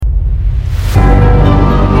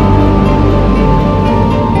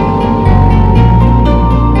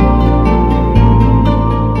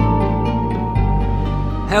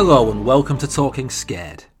Hello and welcome to Talking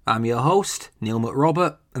Scared. I'm your host, Neil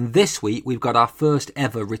McRobert, and this week we've got our first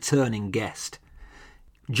ever returning guest.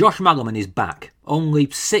 Josh Malerman is back, only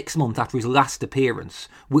 6 months after his last appearance,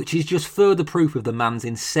 which is just further proof of the man's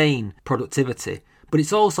insane productivity, but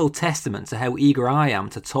it's also testament to how eager I am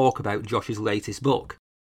to talk about Josh's latest book.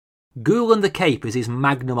 Ghoul and the Cape is his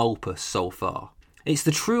magnum opus so far. It's the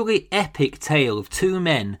truly epic tale of two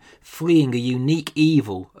men fleeing a unique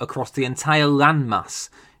evil across the entire landmass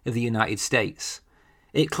of the United States.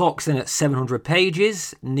 It clocks in at 700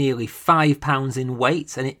 pages, nearly 5 pounds in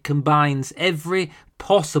weight, and it combines every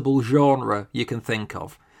possible genre you can think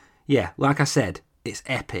of. Yeah, like I said, it's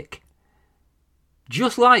epic.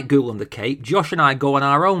 Just like Ghoul and the Cape, Josh and I go on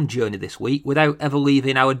our own journey this week without ever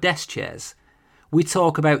leaving our desk chairs. We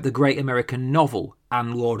talk about the great American novel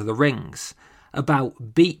and Lord of the Rings,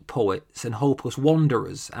 about beat poets and hopeless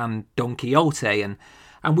wanderers and Don Quixote,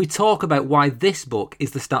 and we talk about why this book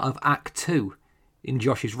is the start of Act 2 in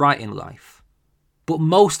Josh's writing life. But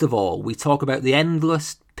most of all, we talk about the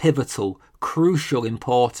endless, pivotal, crucial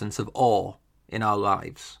importance of awe in our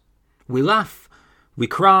lives. We laugh, we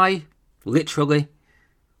cry, literally,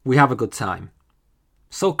 we have a good time.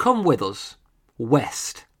 So come with us,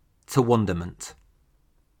 west to wonderment.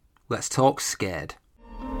 Let's talk scared.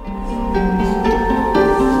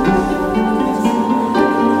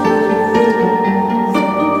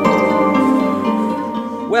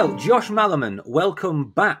 Well, Josh Malerman, welcome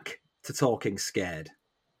back to Talking Scared.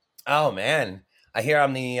 Oh, man. I hear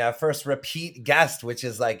I'm the first repeat guest, which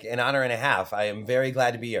is like an honor and a half. I am very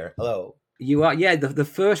glad to be here. Hello. You are, yeah, the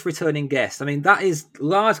first returning guest. I mean, that is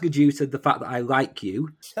largely due to the fact that I like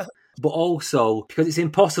you, but also because it's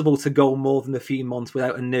impossible to go more than a few months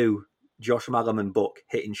without a new Josh Malerman book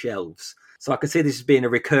hitting shelves. So I can see this as being a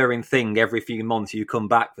recurring thing. Every few months you come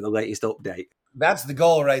back for the latest update. That's the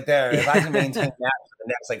goal right there. If I can maintain that for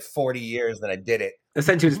the next 40 years, then I did it.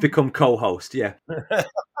 Essentially just become co-host, yeah.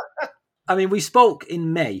 I mean, we spoke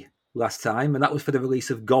in May last time, and that was for the release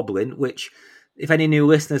of Goblin, which, if any new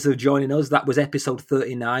listeners are joining us, that was episode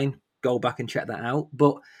 39. Go back and check that out.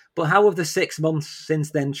 But how have the 6 months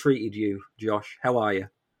since then treated you, Josh? How are you?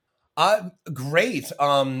 Great.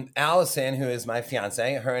 Allison, who is my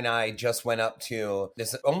fiance, her and I just went up to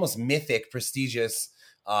this almost mythic, prestigious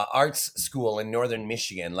arts school in northern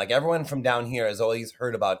Michigan. Like, everyone from down here has always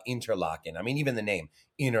heard about Interlochen. I mean, even the name,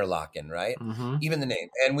 Interlochen, right? Mm-hmm. Even the name.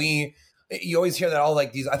 And you always hear that all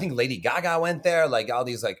these, I think Lady Gaga went there, all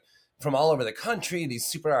these from all over the country, these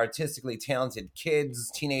super artistically talented kids,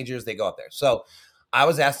 teenagers, they go up there. So I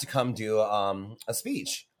was asked to come do a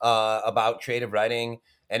speech about creative writing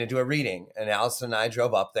and to do a reading. And Allison and I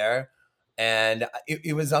drove up there, and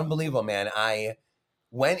it was unbelievable, man. I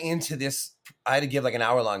went into this, I had to give an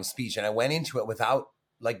hour-long speech, and I went into it without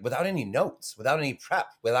any notes, without any prep,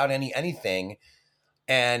 without anything.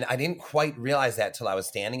 And I didn't quite realize that till I was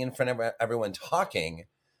standing in front of everyone talking.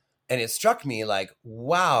 And it struck me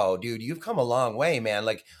wow, dude, you've come a long way, man.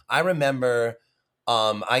 I remember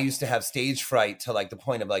I used to have stage fright to the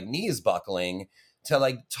point of knees buckling,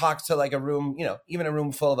 to talk to a room, even a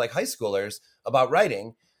room full of high schoolers about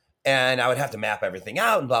writing. And I would have to map everything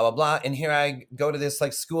out and blah, blah, blah. And here I go to this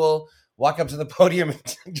school, walk up to the podium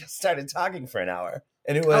and just started talking for an hour.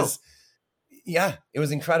 And it was, it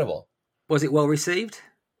was incredible. Was it well received?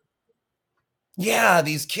 Yeah,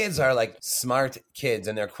 these kids are smart kids,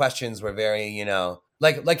 and their questions were very,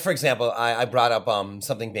 for example, I brought up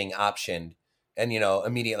something being optioned, and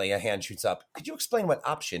immediately a hand shoots up. Could you explain what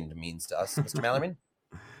optioned means to us, Mr. Malerman?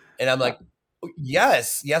 And I'm like,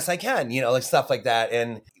 yes, I can, stuff like that.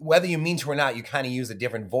 And whether you mean to or not, you kind of use a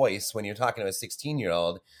different voice when you're talking to a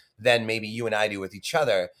 16-year-old than maybe you and I do with each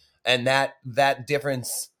other. And that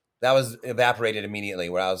difference, that was evaporated immediately,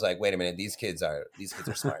 where I was like, wait a minute, these kids are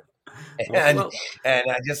smart. And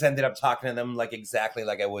I just ended up talking to them exactly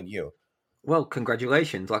like I would you. Well,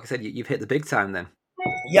 congratulations. Like I said, you've hit the big time then.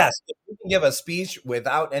 Yes. If you can give a speech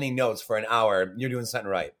without any notes for an hour, you're doing something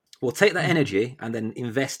right. Well, take that energy and then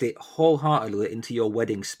invest it wholeheartedly into your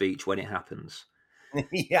wedding speech when it happens.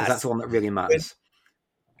 Yes. That's the one that really matters.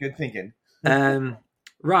 Good thinking.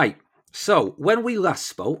 Right. So when we last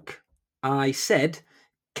spoke, I said,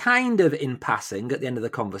 kind of in passing at the end of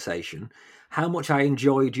the conversation, how much I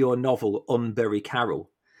enjoyed your novel, Unbury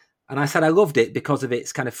Carol. And I said I loved it because of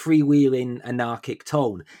its kind of freewheeling, anarchic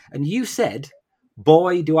tone. And you said,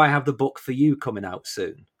 boy, do I have the book for you coming out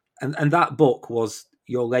soon. And that book was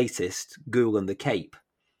your latest, Ghoul and the Cape.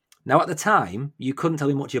 Now, at the time, you couldn't tell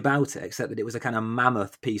me much about it, except that it was a kind of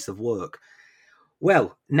mammoth piece of work.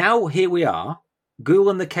 Well, now here we are. Ghoul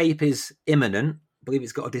and the Cape is imminent. believe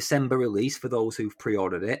it's got a December release for those who've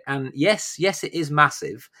pre-ordered it. And yes, it is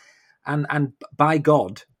massive. And by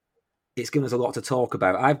God, it's given us a lot to talk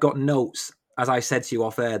about. I've got notes, as I said to you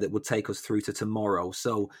off air, that would take us through to tomorrow.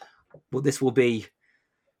 So this will be,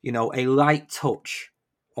 a light touch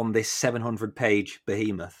on this 700-page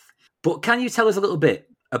behemoth. But can you tell us a little bit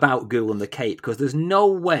about Ghoul and the Cape? Because there's no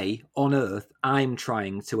way on earth I'm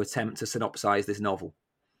trying to attempt to synopsize this novel.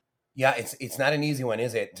 Yeah, it's not an easy one,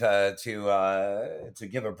 is it? To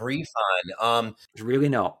give a brief on. It's really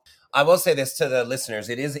not. I will say this to the listeners: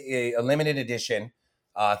 it is a limited edition,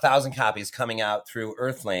 1,000 copies coming out through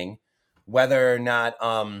Earthling. Whether or not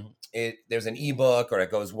there's an ebook or it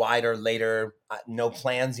goes wider later, no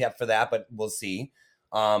plans yet for that, but we'll see.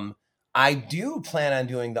 I do plan on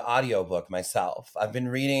doing the audiobook myself. I've been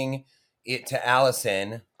reading it to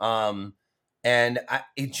Allison, and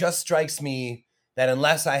it just strikes me that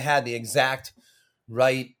unless I had the exact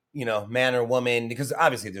right, man or woman, because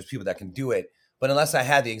obviously there's people that can do it, but unless I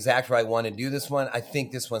had the exact right one to do this one, I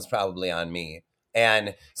think this one's probably on me.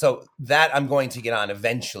 And so that I'm going to get on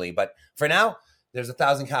eventually. But for now, there's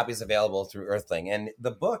 1,000 copies available through Earthling. And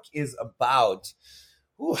the book is about,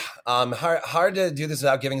 hard to do this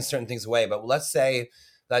without giving certain things away, but let's say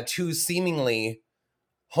that two seemingly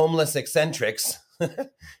homeless eccentrics,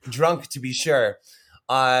 drunk to be sure,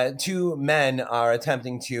 two men are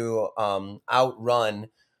attempting to outrun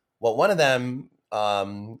what one of them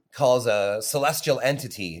calls a celestial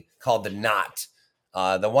entity called the Knot.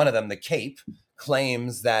 The one of them, the Cape,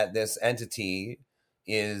 claims that this entity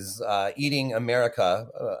is eating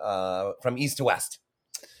America from east to west.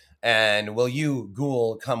 And will you,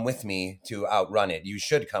 Ghoul, come with me to outrun it? You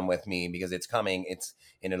should come with me because it's coming. It's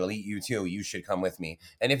in an elite you too. You should come with me.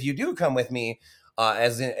 And if you do come with me,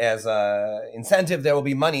 as incentive, there will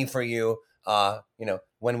be money for you.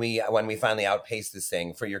 When we finally outpace this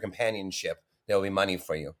thing for your companionship, there will be money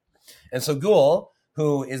for you. And so Ghoul,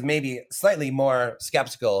 who is maybe slightly more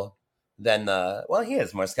skeptical than he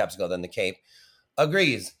is more skeptical than the Cape,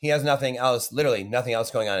 agrees. He has nothing else, literally nothing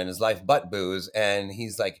else going on in his life but booze. And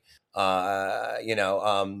he's like,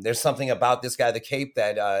 there's something about this guy, the Cape,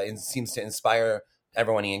 that seems to inspire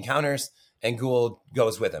everyone he encounters. And Ghoul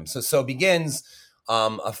goes with him. So begins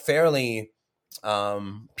a fairly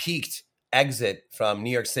peaked exit from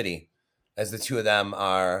New York City as the two of them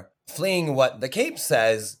are fleeing what the Cape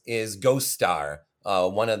says is Ghost Star,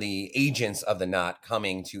 one of the agents of the Knot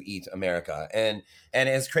coming to eat America. And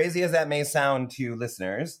as crazy as that may sound to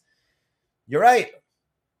listeners, you're right.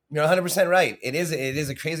 You're 100% right. It is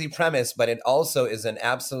a crazy premise, but it also is an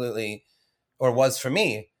absolutely, or was for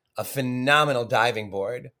me, a phenomenal diving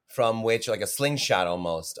board from which, like a slingshot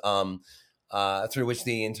almost, through which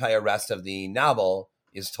the entire rest of the novel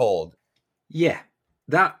is told. Yeah,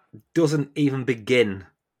 that doesn't even begin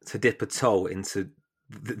to dip a toe into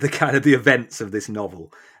the kind of the events of this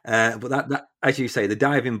novel. But that, as you say, the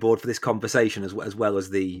diving board for this conversation as well as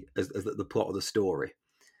the plot of the story.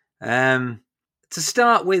 To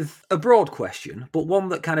start with a broad question, but one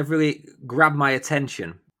that kind of really grabbed my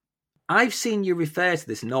attention. I've seen you refer to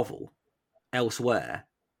this novel elsewhere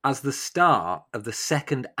as the start of the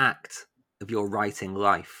second act of your writing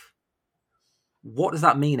life. What does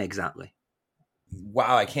that mean exactly?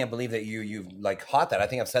 Wow, I can't believe that you've like caught that. I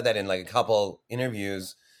think I've said that in like a couple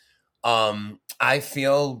interviews. I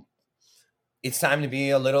feel it's time to be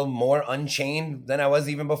a little more unchained than I was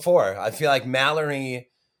even before. I feel like Mallory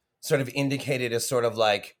sort of indicated as sort of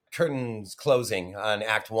like curtains closing on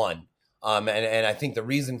Act 1. And I think the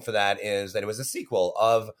reason for that is that it was a sequel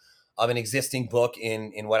of an existing book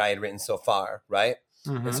in what I had written so far, right?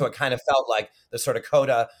 Mm-hmm. And so it kind of felt like the sort of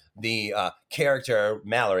coda, the character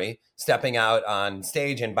Mallory stepping out on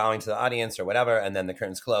stage and bowing to the audience or whatever, and then the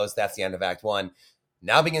curtains close. That's the end of Act 1.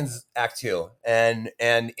 Now begins Act 2, and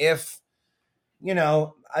if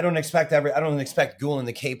I don't expect Ghoul and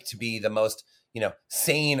the Cape to be the most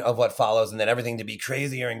sane of what follows, and then everything to be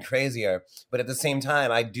crazier and crazier. But at the same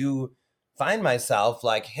time, I do find myself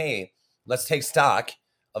like, hey, let's take stock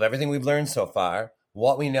of everything we've learned so far.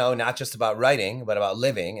 What we know, not just about writing, but about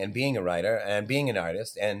living and being a writer and being an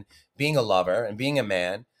artist and being a lover and being a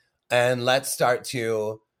man. And let's start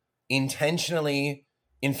to intentionally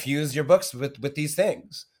infuse your books with these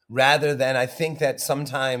things, rather than, I think that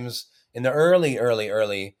sometimes in the early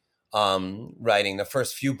writing, the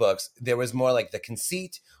first few books, there was more like the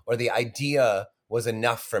conceit or the idea was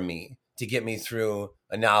enough for me to get me through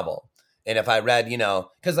a novel. And if I read,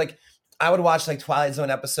 because like I would watch like Twilight Zone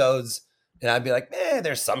episodes, and I'd be like,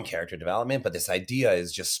 there's some character development, but this idea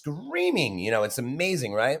is just screaming. It's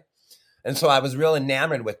amazing, right? And so I was real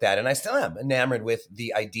enamored with that. And I still am enamored with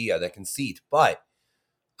the idea, the conceit. But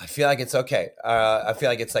I feel like it's okay. I feel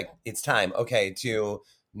like it's time. Okay, to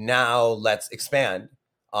now let's expand.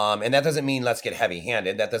 And that doesn't mean let's get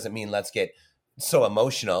heavy-handed. That doesn't mean let's get so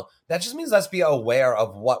emotional. That just means let's be aware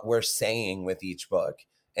of what we're saying with each book.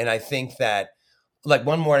 And I think that, like,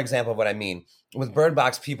 one more example of what I mean with Bird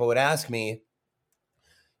Box, people would ask me,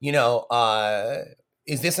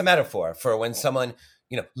 is this a metaphor for when someone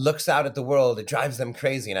looks out at the world, it drives them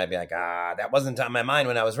crazy? And I'd be like, that wasn't on my mind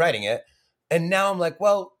when I was writing it. And now I'm like,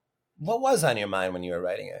 well, what was on your mind when you were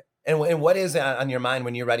writing it? And what is on your mind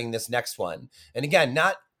when you're writing this next one? And again,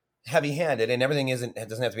 not heavy-handed, and everything it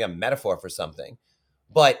doesn't have to be a metaphor for something,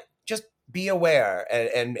 but just be aware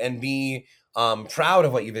and be proud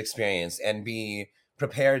of what you've experienced, and be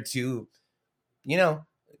prepared to,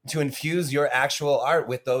 to infuse your actual art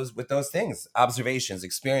with those things, observations,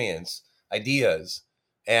 experience, ideas.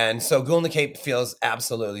 And so Ghoul in the Cape feels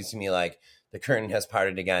absolutely to me like the curtain has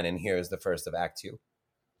parted again, and here is the first of Act 2.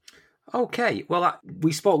 Okay, well,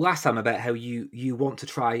 we spoke last time about how you want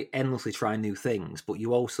to endlessly try new things, but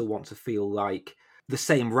you also want to feel like the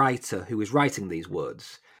same writer who is writing these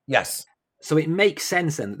words. Yes. So it makes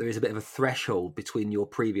sense then that there is a bit of a threshold between your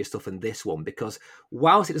previous stuff and this one, because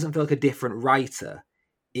whilst it doesn't feel like a different writer,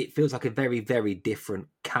 it feels like a very, very different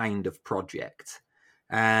kind of project.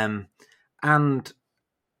 And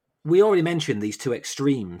we already mentioned these two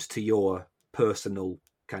extremes to your personal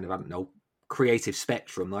kind of, creative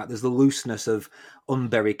spectrum. Like there's the looseness of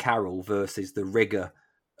Unbury Carol versus the rigour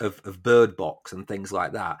of Bird Box and things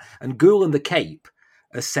like that. And Ghoul in the Cape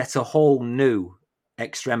has set a whole new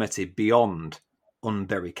extremity beyond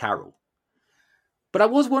Unbury Carol. But I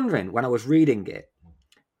was wondering when I was reading it,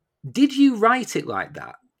 did you write it like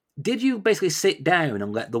that? Did you basically sit down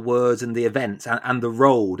and let the words and the events and the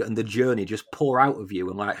road and the journey just pour out of you,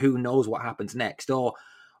 and like who knows what happens next?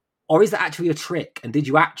 Or is that actually a trick? And did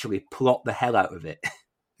you actually plot the hell out of it?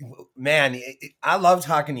 Man, I love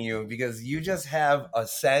talking to you because you just have a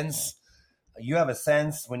sense. You have a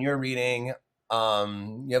sense when you're reading.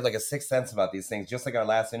 You have like a sixth sense about these things, just like our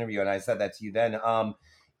last interview. And I said that to you then.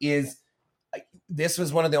 This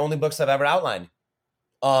was one of the only books I've ever outlined.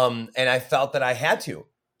 And I felt that I had to.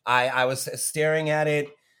 I was staring at it.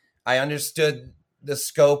 I understood the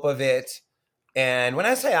scope of it. And when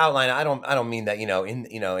I say outline, I don't mean that,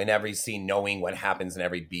 in every scene, knowing what happens in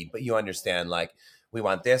every beat, but you understand, like, we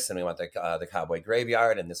want this, and we want the cowboy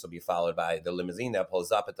graveyard, and this will be followed by the limousine that pulls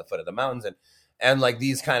up at the foot of the mountains, and like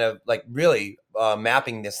these kind of like really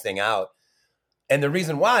mapping this thing out. And the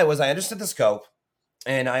reason why was I understood the scope,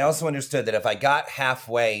 and I also understood that if I got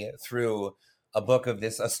halfway through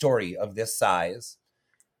a story of this size,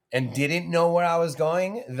 and didn't know where I was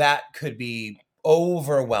going, that could be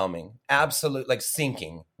overwhelming, absolute, like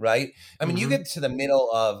sinking, right? I mean, you get to the middle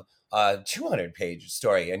of a 200-page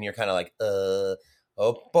story and you're kind of like, oh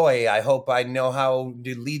boy, I hope I know how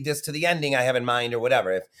to lead this to the ending I have in mind, or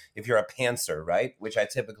whatever, if you're a pantser, right? Which I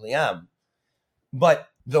typically am. But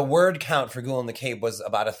the word count for Ghoul in the Cape was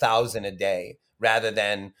about 1,000 a day, rather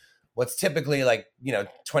than what's typically like,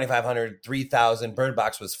 2,500, 3,000. Bird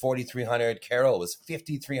Box was 4,300. Carol was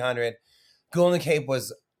 5,300. Ghoul in the Cape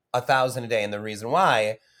was 1,000 a day. And the reason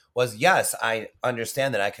why was, yes, I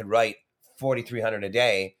understand that I could write 4,300 a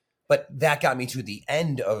day, but that got me to the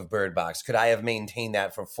end of Bird Box. Could I have maintained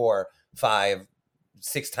that for 4, 5,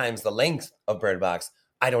 6 times the length of Bird Box?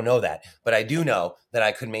 I don't know that, but I do know that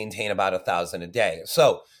I could maintain about 1,000 a day.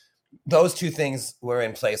 So those two things were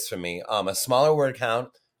in place for me. A smaller word count,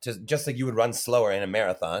 just like you would run slower in a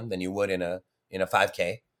marathon than you would in a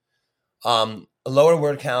 5K. A lower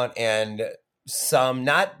word count, and some,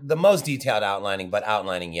 not the most detailed outlining, but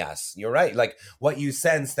outlining. Yes, you're right. Like what you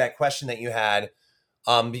sense, that question that you had,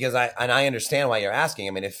 because I understand why you're asking.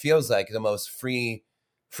 I mean, it feels like the most free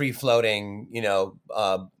floating,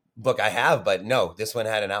 book I have, but no, this one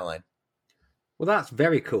had an outline. Well, that's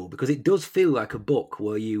very cool, because it does feel like a book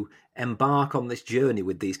where you embark on this journey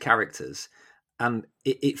with these characters. And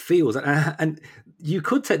it feels, and you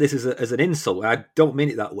could take this as an insult, I don't mean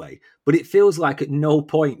it that way, but it feels like at no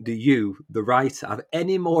point do you, the writer, have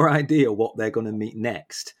any more idea what they're going to meet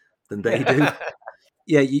next than they do.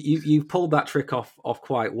 Yeah, you pulled that trick off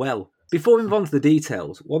quite well. Before we move on to the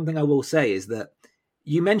details, one thing I will say is that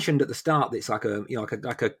you mentioned at the start that it's like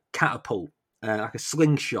a catapult, like a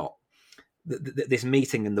slingshot, this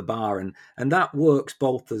meeting in the bar, and that works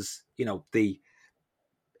both as, the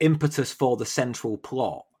impetus for the central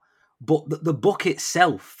plot, but the book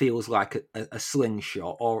itself feels like a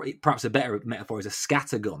slingshot, or perhaps a better metaphor is a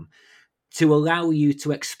scattergun, to allow you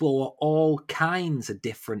to explore all kinds of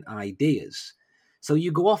different ideas. So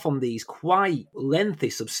you go off on these quite lengthy,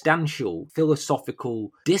 substantial,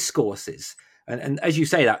 philosophical discourses And as you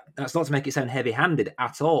say, that's not to make it sound heavy-handed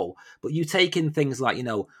at all, but you take in things like,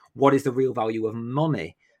 what is the real value of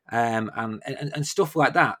money, and stuff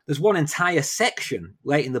like that. There's one entire section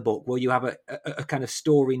late in the book where you have a kind of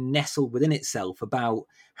story nestled within itself about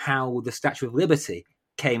how the Statue of Liberty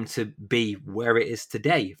came to be where it is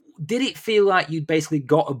today. Did it feel like you'd basically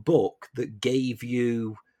got a book that gave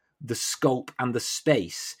you the scope and the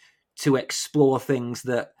space to explore things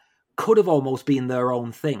that could have almost been their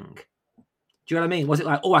own thing? Do you know what I mean? Was it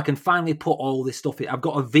like, I can finally put all this stuff in. I've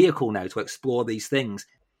got a vehicle now to explore these things.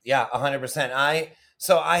 Yeah, 100%.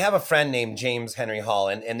 So I have a friend named James Henry Hall,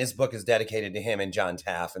 and this book is dedicated to him and John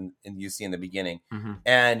Taff, and you see in the beginning. Mm-hmm.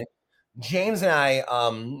 And James and I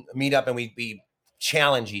meet up and we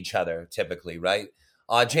challenge each other typically, right?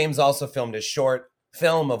 James also filmed a short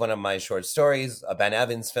film of one of my short stories, a Ben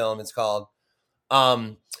Evans film, it's called.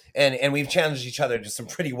 And we've challenged each other to some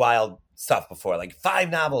pretty wild stuff before, like 5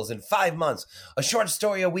 novels in 5 months, a short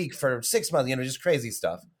story a week for 6 months, just crazy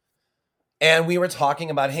stuff. And we were talking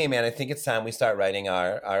about, hey man, I think it's time we start writing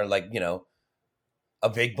our a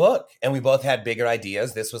big book. And we both had bigger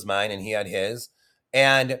ideas. This was mine and he had his.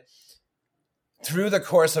 And through the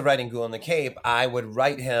course of writing Ghoul in the Cape, I would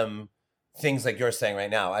write him things like you're saying right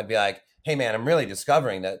now. I'd be like, hey man, I'm really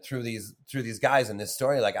discovering that through these guys in this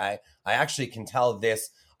story, like I actually can tell this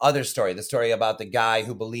other story, the story about the guy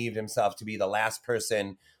who believed himself to be the last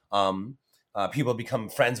person people become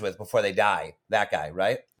friends with before they die. That guy,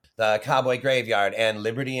 right? The Cowboy Graveyard and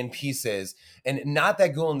Liberty in Pieces. And not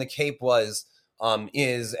that Ghoul in the Cape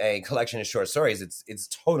is a collection of short stories. It's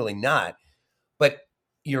totally not. But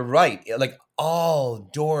you're right. Like all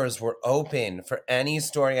doors were open for any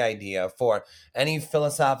story idea, for any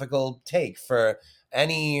philosophical take, for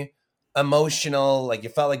any emotional, like you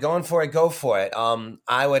felt like going for it, go for it.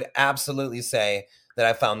 I would absolutely say that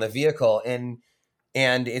I found the vehicle, and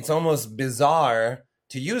it's almost bizarre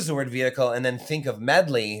to use the word vehicle and then think of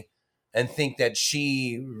Medley and think that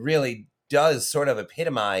she really does sort of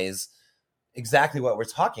epitomize exactly what we're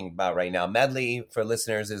talking about right now. Medley, for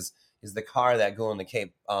listeners, is the car that Ghoul in the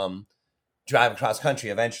Cape drive across country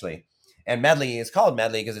eventually. And Medley is called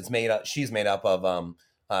Medley because she's made up of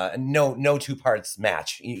no 2 parts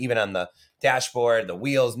match. Even on the dashboard, the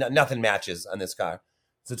wheels, nothing matches on this car.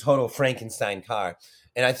 It's a total Frankenstein car.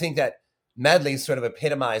 And I think that Medley sort of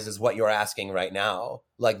epitomizes what you're asking right now.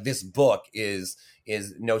 Like this book is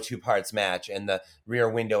no 2 parts match, and the rear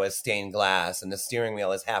window is stained glass, and the steering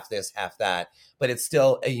wheel is half this, half that, but it's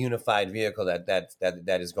still a unified vehicle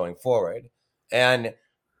that is going forward. And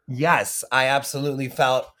yes, I absolutely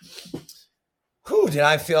felt, did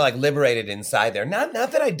I feel like liberated inside there? Not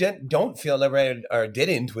that I don't feel liberated or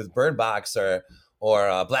didn't with Bird Box or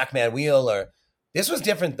Black Man Wheel, or this was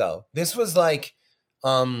different though. This was like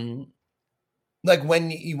when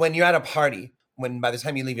you're at a party, when by the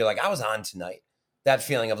time you leave, you're like, I was on tonight. That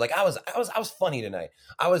feeling of like, I was funny tonight.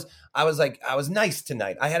 I was nice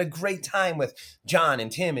tonight. I had a great time with John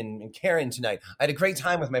and Tim and Karen tonight. I had a great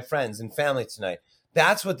time with my friends and family tonight.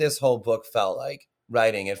 That's what this whole book felt like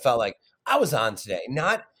writing. It felt like I was on today,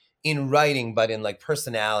 not in writing, but in like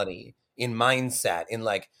personality, in mindset, in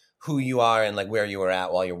like who you are and like where you were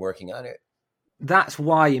at while you're working on it. That's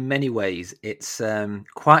why, in many ways, it's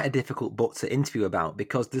quite a difficult book to interview about,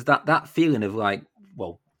 because there's that feeling of like,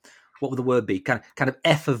 well, what would the word be? Kind of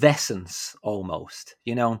effervescence almost,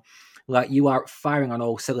 like you are firing on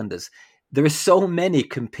all cylinders. There are so many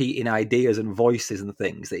competing ideas and voices and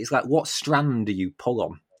things that it's like, what strand do you pull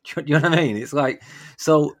on? Do you know what I mean? It's like,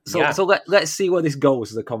 so let's see where this goes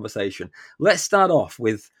as a conversation. Let's start off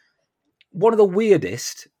with one of the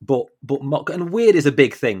weirdest, but and weird is a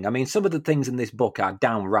big thing. I mean, some of the things in this book are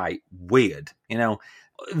downright weird,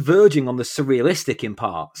 verging on the surrealistic in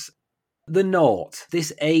parts. The Naught,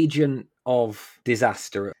 this agent of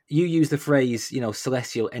disaster, you use the phrase,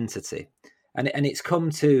 celestial entity, and it's come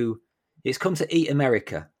to eat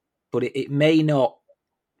America, but it may not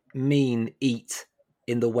mean eat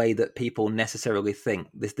in the way that people necessarily think.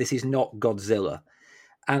 This is not Godzilla,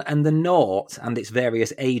 and the Naught and its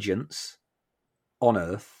various agents on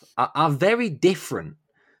Earth are very different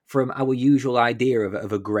from our usual idea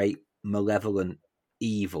of a great malevolent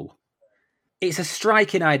evil. It's a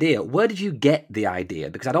striking idea. Where did you get the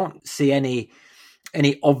idea? Because I don't see any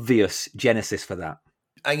obvious genesis for that.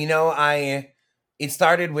 It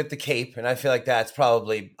started with the Cape, and I feel like that's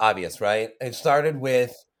probably obvious, right? It started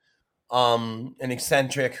with an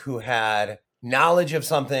eccentric who had knowledge of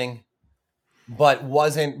something, but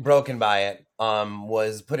wasn't broken by it,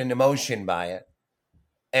 was put into motion by it.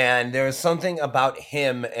 And there was something about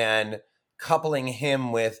him and coupling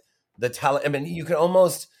him with you could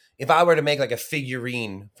almost, if I were to make like a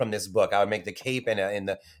figurine from this book, I would make the cape and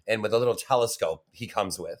with a little telescope he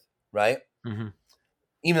comes with, right? Mm-hmm.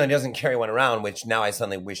 Even though he doesn't carry one around, which now I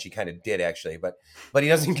suddenly wish he kind of did actually, but he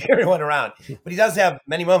doesn't carry one around. But he does have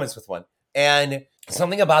many moments with one. And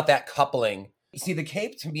something about that coupling. See, the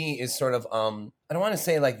cape to me is sort of I don't want to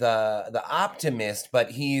say like the optimist,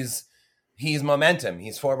 but he's momentum,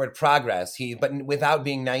 he's forward progress, but without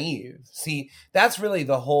being naive. See, that's really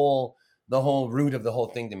the whole root of the whole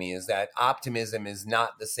thing to me, is that optimism is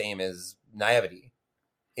not the same as naivety.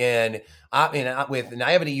 And with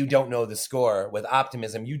naivety, you don't know the score. With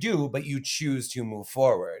optimism, you do, but you choose to move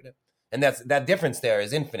forward. And that difference there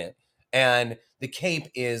is infinite. And the cape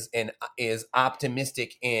is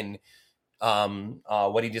optimistic in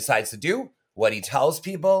what he decides to do, what he tells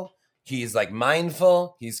people. He's like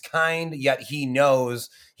mindful, he's kind, yet he knows,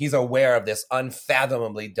 he's aware of this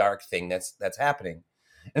unfathomably dark thing that's happening.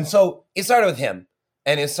 And so it started with him,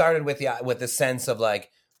 and it started with the sense of like,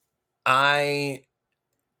 I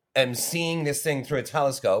am seeing this thing through a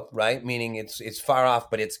telescope, right? Meaning it's far off,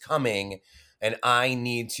 but it's coming, and I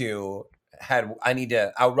need to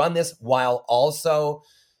outrun this while also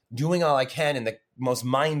doing all I can in the most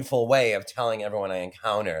mindful way of telling everyone I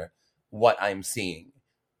encounter what I'm seeing.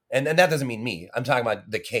 And that doesn't mean me. I'm talking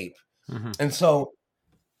about the cape. Mm-hmm. And so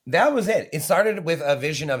that was it. It started with a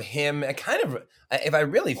vision of him. Kind of, if I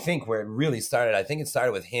really think where it really started, I think it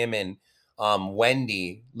started with him and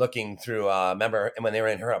Wendy looking through. Remember when they were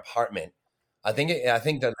in her apartment? I think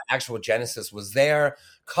the actual genesis was there,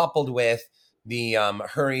 coupled with the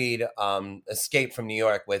hurried escape from New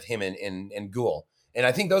York with him and Ghoul. And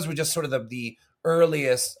I think those were just sort of the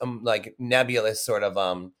earliest like nebulous sort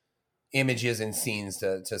of images and scenes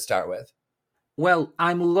to start with. Well,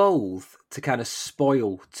 I'm loath to kind of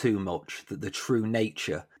spoil too much the true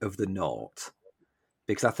nature of the Naught,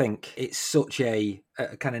 because I think it's such a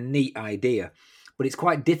kind of neat idea, but it's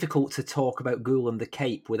quite difficult to talk about Ghoul and the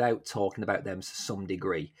Cape without talking about them to some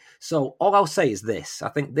degree. So all I'll say is this. I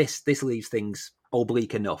think this leaves things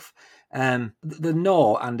oblique enough. The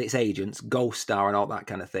Naught and its agents, Ghost Star and all that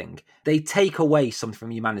kind of thing, they take away something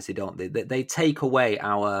from humanity, don't they? They take away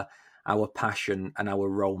our passion and our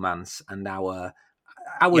romance and our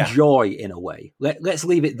joy in a way. Let's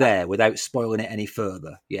leave it there without spoiling it any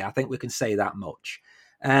further. Yeah, I think we can say that much.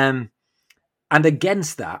 And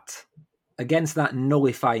against that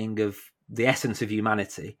nullifying of the essence of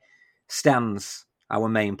humanity stands our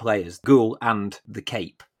main players, Ghoul and the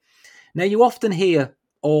Cape. Now, you often hear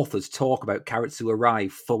authors talk about characters who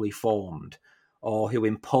arrive fully formed or who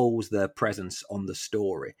impose their presence on the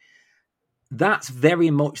story. That's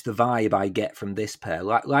very much the vibe I get from this pair.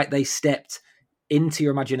 Like they stepped into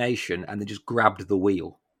your imagination and they just grabbed the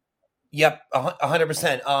wheel. Yep,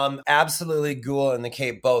 100%. Absolutely, Ghoul and the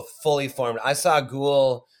Cape both fully formed. I saw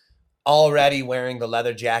Ghoul already wearing the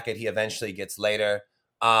leather jacket he eventually gets later.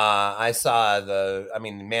 I saw the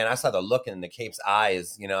look in the Cape's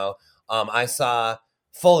eyes, you know. I saw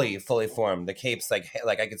fully formed. The Cape's like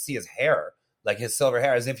I could see his hair, like his silver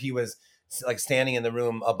hair, as if he was like standing in the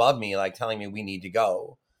room above me, like telling me we need to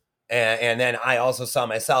go. And then I also saw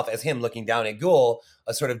myself as him looking down at Ghoul,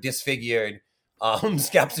 a sort of disfigured,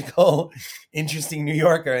 skeptical, interesting New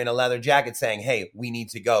Yorker in a leather jacket saying, hey, we need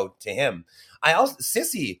to go to him.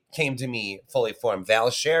 Sissy came to me fully formed. Val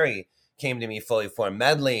Sherry came to me fully formed.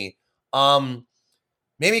 Medley.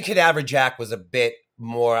 Maybe Cadaver Jack was a bit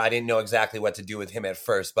more, I didn't know exactly what to do with him at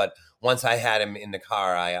first, but once I had him in the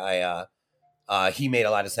car, he made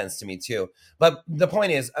a lot of sense to me too. But the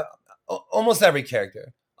point is, almost every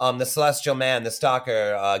character, the Celestial Man, the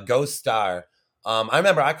Stalker, Ghost Star. I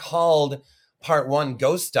remember I called part 1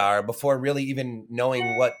 Ghost Star before really even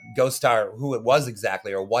knowing what Ghost Star, who it was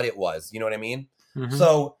exactly or what it was. You know what I mean? Mm-hmm.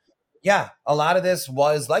 So yeah, a lot of this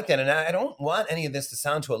was like that. And I don't want any of this to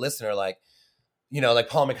sound to a listener like, you know, like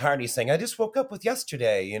Paul McCartney saying, I just woke up with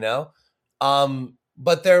yesterday, you know?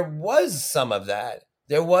 But there was some of that.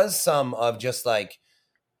 There was some of just like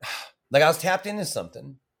I was tapped into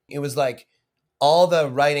something. It was like all the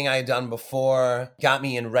writing I had done before got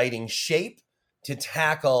me in writing shape to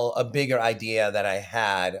tackle a bigger idea that I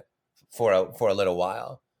had for a little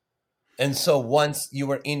while. And so once you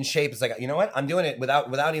were in shape, it's like, you know what? I'm doing it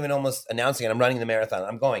without even almost announcing it. I'm running the marathon.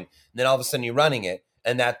 I'm going. And then all of a sudden you're running it.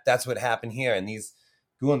 And that's what happened here. And these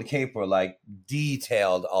Ghoul and the Cape were like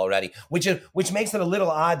detailed already, which makes it a little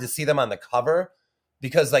odd to see them on the cover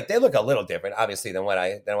because like they look a little different, obviously, than what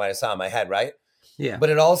I saw in my head, right? Yeah. But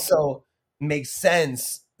it also makes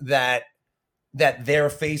sense that their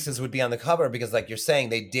faces would be on the cover because, like you're saying,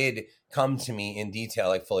 they did come to me in detail,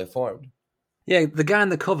 like fully formed. Yeah, the guy on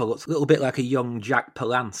the cover looks a little bit like a young Jack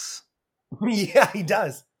Palance. Yeah, he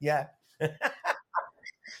does. Yeah.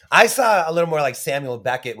 I saw a little more like Samuel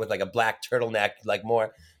Beckett with like a black turtleneck, like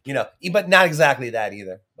more, but not exactly that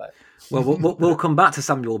either. But Well, we'll come back to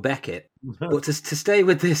Samuel Beckett, but to stay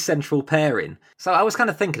with this central pairing. So I was kind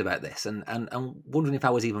of thinking about this and wondering if I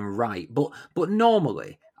was even right. But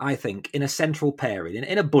normally, I think in a central pairing,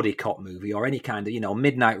 in a buddy cop movie or any kind of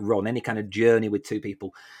midnight run, any kind of journey with two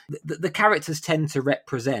people, the characters tend to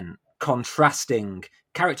represent contrasting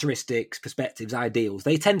characteristics, perspectives, ideals.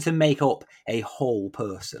 They tend to make up a whole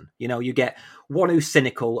person. You get one who's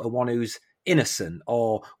cynical and one who's innocent,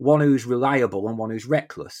 or one who's reliable and one who's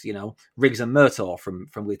reckless. Riggs and Murtaugh from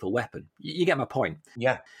Lethal Weapon. You get my point.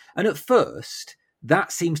 Yeah. And at first,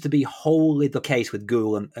 that seems to be wholly the case with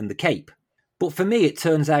Ghoul and the Cape. But for me, it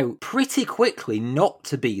turns out pretty quickly not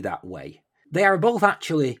to be that way. They are both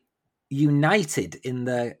actually united in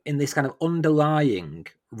this kind of underlying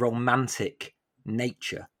romantic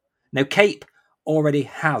nature. Now, Cape already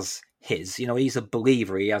has his. He's a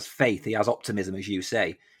believer. He has faith. He has optimism, as you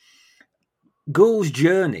say. Ghoul's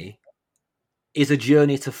journey is a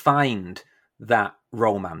journey to find that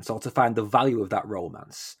romance, or to find the value of that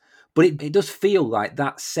romance. But it does feel like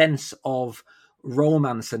that sense of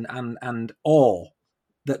romance and awe,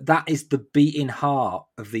 that is the beating heart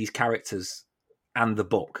of these characters and the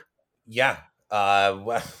book. Yeah.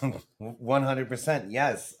 100%.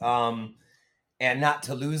 Yes. And not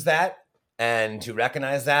to lose that, and to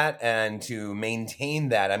recognize that, and to maintain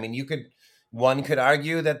that. I mean, one could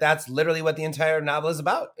argue that that's literally what the entire novel is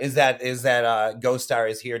about. Is that Ghost Star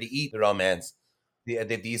is here to eat the romance.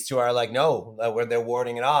 These two are like, no, where they're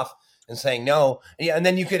warding it off and saying no. And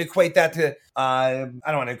then you could equate that to, I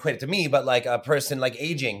don't want to equate it to me, but like a person like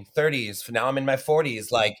aging 30s. Now I'm in my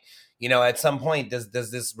 40s. Like, at some point, does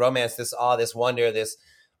this romance, this awe, this wonder, this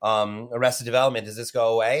Arrested Development, does this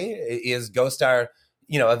go away? Is Ghost Star,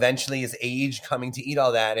 eventually is age coming to eat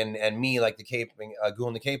all that? And me, like the Cape, Ghoul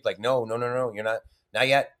and the Cape, like, no, you're not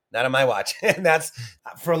yet. Not on my watch. And that's,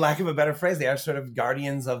 for lack of a better phrase, they are sort of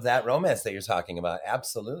guardians of that romance that you're talking about.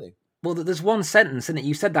 Absolutely. Well, there's one sentence in it.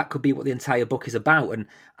 You said that could be what the entire book is about. And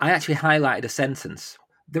I actually highlighted a sentence.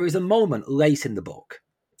 There is a moment late in the book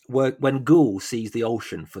when Ghoul sees the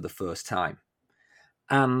ocean for the first time.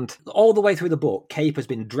 And all the way through the book, Cape has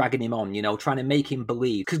been dragging him on, trying to make him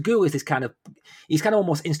believe. Because Ghoul is he's kind of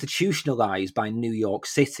almost institutionalized by New York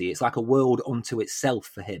City. It's like a world unto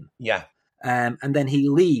itself for him. Yeah. And then he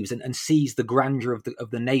leaves and sees the grandeur of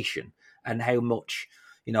the nation, and how much,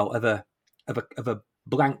 of a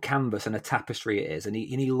blank canvas and a tapestry it is. And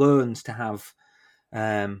he learns to have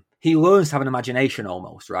an imagination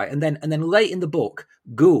almost, right? And then late in the book,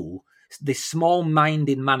 Ghoul, this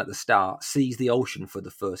small-minded man at the start, sees the ocean for the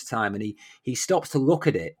first time, and he stops to look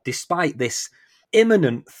at it despite this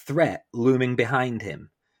imminent threat looming behind him.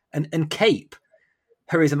 And Cape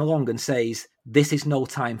hurries him along and says, "This is no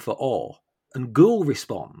time for awe." And Ghoul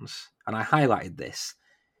responds, and I highlighted this,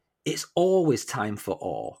 "It's always time for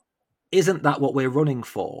awe. Isn't that what we're running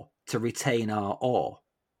for, to retain our awe?"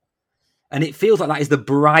 And it feels like that is the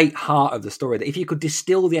bright heart of the story, that if you could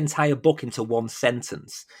distill the entire book into one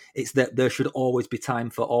sentence, it's that there should always be time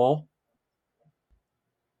for awe.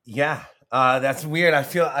 Yeah, that's weird. I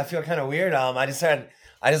feel kind of weird. I just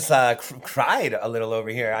cried a little over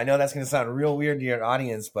here. I know that's going to sound real weird to your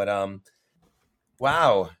audience, but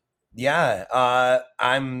wow. Yeah,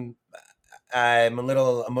 I'm a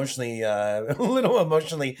little emotionally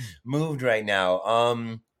moved right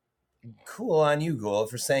now. Cool on you, Ghoul,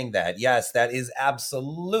 for saying that. Yes, that is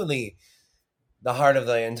absolutely the heart of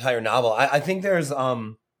the entire novel. I think there's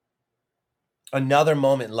another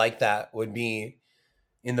moment like that would be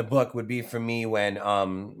in the book would be for me when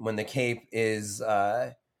the Cape is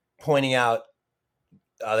pointing out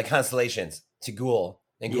the constellations to Ghoul,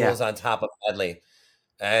 and Ghoul's on top of Medley.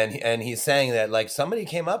 And he's saying that, like, somebody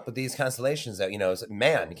came up with these constellations that,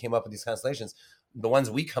 man came up with these constellations. The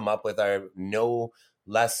ones we come up with are no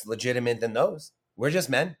less legitimate than those. We're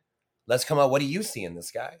just men. Let's come out. What do you see in the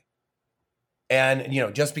sky? And,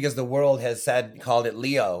 just because the world has called it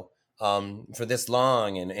Leo for this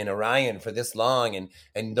long, and Orion for this long,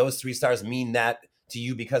 and those three stars mean that to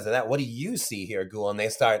you because of that. What do you see here, Ghoul? And they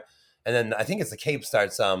start, and then I think it's the Cape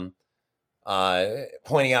starts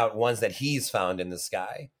pointing out ones that he's found in the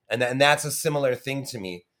sky. And that's a similar thing to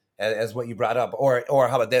me as what you brought up. Or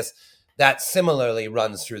how about this? That similarly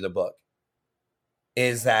runs through the book,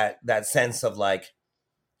 is that sense of like,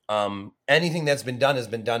 anything that's been done has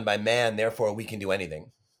been done by man, therefore we can do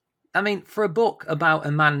anything. I mean, for a book about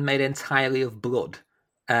a man made entirely of blood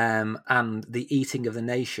and the eating of the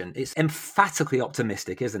nation, it's emphatically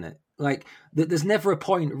optimistic, isn't it? Like, there's never a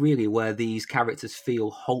point really where these characters feel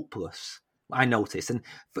hopeless. I noticed. And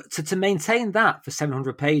to maintain that for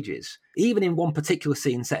 700 pages, even in one particular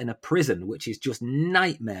scene set in a prison, which is just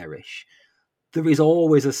nightmarish, there is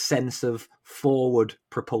always a sense of forward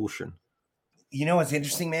propulsion. You know what's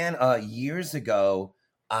interesting, man? Years ago,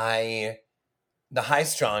 the High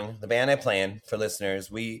Strung, the band I play in, for listeners,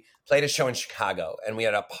 we played a show in Chicago, and we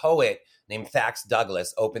had a poet named Thax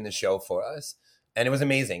Douglas open the show for us, and it was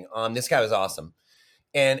amazing. This guy was awesome.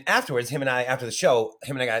 And afterwards, after the show,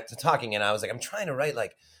 him and I got to talking, and I was like, I'm trying to write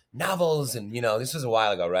like novels, and this was a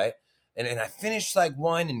while ago, right? And I finished like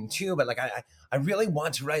 1 and 2, but like I really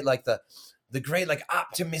want to write like the great like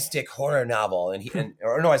optimistic horror novel,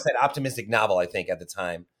 I said optimistic novel, I think at the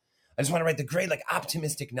time. I just want to write the great like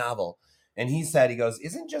optimistic novel. And he goes,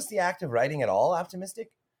 isn't just the act of writing at all optimistic?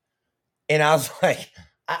 And I was like,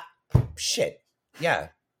 shit, yeah.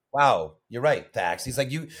 Wow, you're right, Thax. He's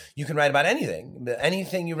like, you can write about anything.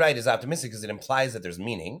 Anything you write is optimistic because it implies that there's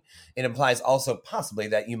meaning. It implies also possibly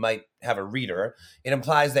that you might have a reader. It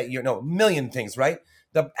implies that a million things, right?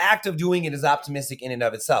 The act of doing it is optimistic in and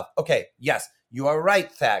of itself. Okay, yes, you are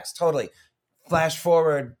right, Thax, totally. Flash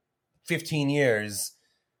forward 15 years,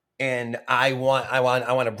 and I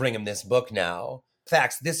want to bring him this book now.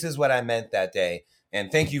 Thax, this is what I meant that day,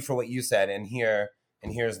 and thank you for what you said. And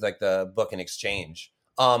here's like the book in exchange.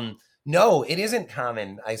 No, it isn't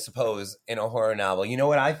common, I suppose, in a horror novel. You know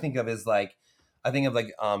what I think of is Don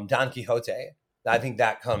Quixote. I think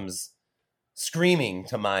that comes screaming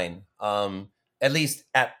to mind. It's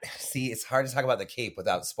hard to talk about the Cape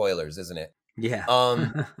without spoilers, isn't it? Yeah.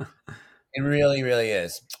 It really, really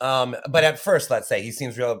is. But at first, let's say he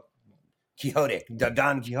seems real Quixote,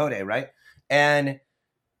 Don Quixote, right? And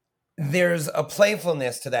there's a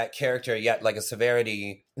playfulness to that character, yet like a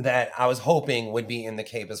severity that I was hoping would be in the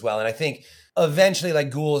Cape as well. And I think eventually, like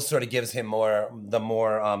Ghouls sort of gives him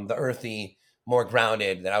the earthy, more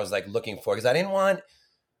grounded that I was like looking for, because I didn't want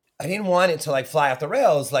it to like fly off the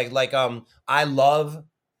rails. I love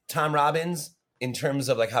Tom Robbins in terms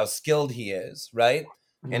of like how skilled he is, right?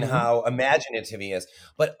 Mm-hmm. And how imaginative he is.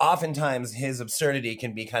 But oftentimes his absurdity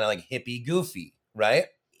can be kind of like hippie goofy, right?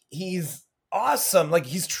 He's awesome. Like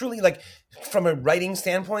he's truly like, from a writing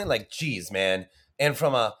standpoint, like, geez, man. And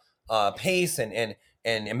from a pace and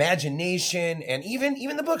imagination, and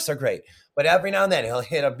even the books are great. But every now and then he'll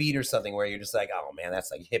hit a beat or something where you're just like, oh man,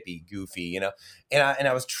 that's like hippie goofy, And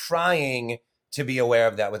I was trying to be aware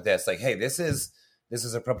of that with this. Like, hey, this is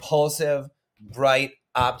a propulsive, bright,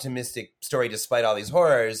 optimistic story despite all these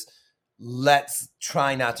horrors. Let's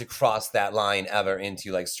try not to cross that line ever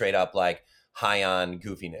into like straight up like high on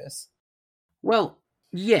goofiness. Well,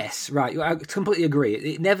 yes, right. I completely agree.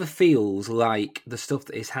 It never feels like the stuff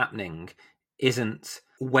that is happening isn't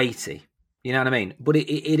weighty. You know what I mean? But it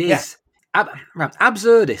is. Yeah.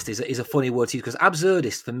 Absurdist is a funny word to use, because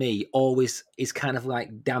absurdist for me always is kind of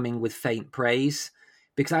like damning with faint praise.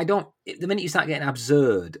 Because the minute you start getting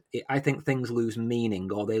absurd, I think things lose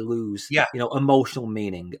meaning, or they lose, emotional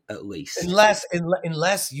meaning at least. Unless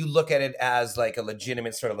you look at it as like a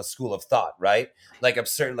legitimate sort of a school of thought, right? Like an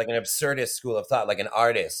absurdist school of thought, like an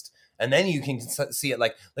artist. And then you can see it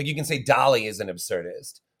like you can say Dali is an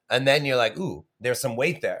absurdist. And then you're like, ooh, there's some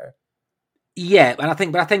weight there. Yeah, and I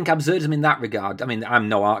think absurdism in that regard, I mean, I'm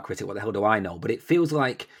no art critic, what the hell do I know? But it feels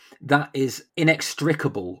like that is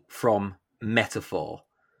inextricable from metaphor.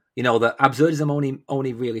 That absurdism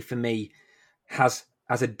only really for me has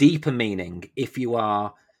a deeper meaning if you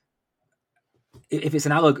are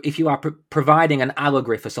providing an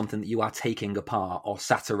allegory for something that you are taking apart or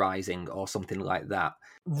satirizing or something like that.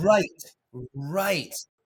 Right.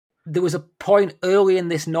 There was a point early in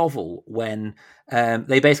this novel when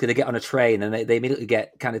they get on a train and they immediately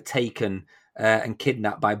get kind of taken and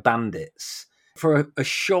kidnapped by bandits. For a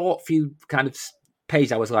short few kind of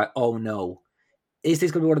pages, I was like, oh no. Is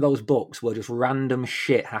this going to be one of those books where just random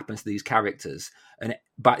shit happens to these characters,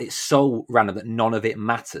 but it's so random that none of it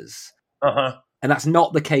matters? Uh-huh. And that's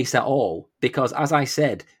not the case at all, because as I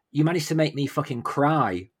said, you managed to make me fucking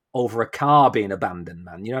cry over a car being abandoned,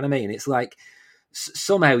 man. You know what I mean? It's like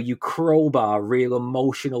somehow you crowbar real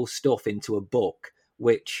emotional stuff into a book,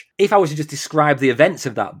 which if I was to just describe the events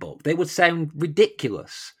of that book, they would sound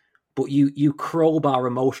ridiculous, but you crowbar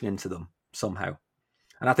emotion into them somehow.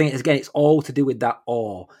 And I think, again, it's all to do with that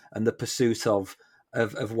awe and the pursuit of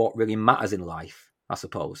what really matters in life, I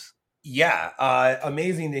suppose. Yeah,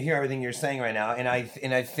 amazing to hear everything you're saying right now. And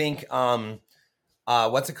I think,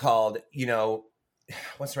 what's it called?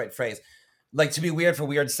 What's the right phrase? Like, to be weird for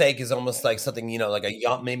weird's sake is almost like something, like a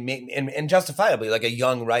young, and justifiably, like a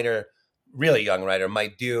young writer, really young writer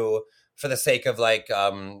might do for the sake of like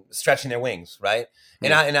stretching their wings, right?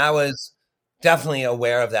 Yeah. And I was definitely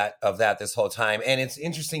aware of that this whole time. And it's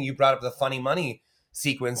interesting you brought up the funny money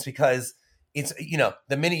sequence, because it's,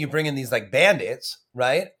 the minute you bring in these like bandits,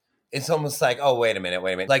 right? It's almost like, oh, wait a minute.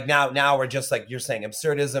 Like now we're just like you're saying,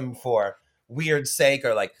 absurdism for weird sake,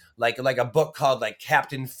 or like a book called like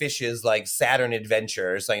Captain Fish's like Saturn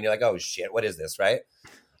Adventure or something. You're like, oh shit, what is this, right?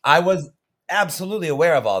 I was absolutely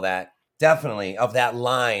aware of all that, definitely, of that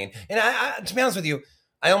line. And I to be honest with you,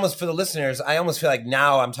 I almost, for the listeners, I almost feel like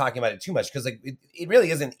now I'm talking about it too much, because like it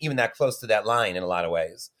really isn't even that close to that line in a lot of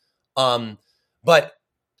ways. But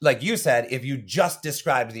like you said, if you just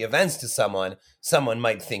described the events to someone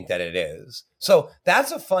might think that it is. So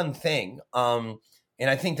that's a fun thing. And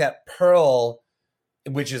I think that Pearl,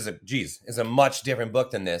 which is a much different book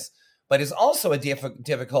than this, but is also a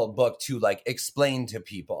difficult book to like explain to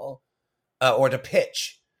people or to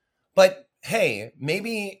pitch. But hey,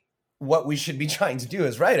 maybe what we should be trying to do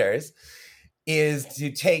as writers is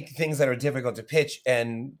to take things that are difficult to pitch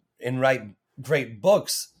and write great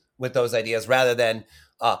books with those ideas, rather than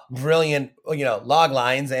brilliant, log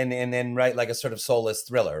lines and then write like a sort of soulless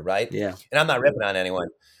thriller, right? Yeah. And I'm not ripping on anyone,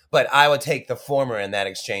 but I would take the former in that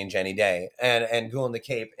exchange any day. And Ghoul in the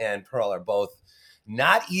Cape and Pearl are both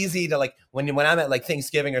not easy to like, when I'm at like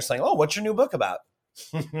Thanksgiving or something, oh, what's your new book about?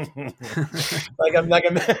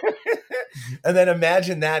 And then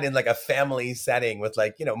imagine that in like a family setting with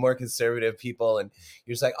like, more conservative people. And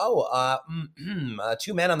you're just like, oh,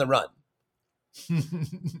 2 Men on the Run.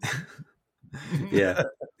 Yeah.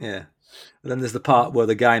 And then there's the part where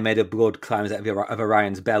the guy made of blood climbs out of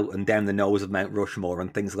Orion's belt and down the nose of Mount Rushmore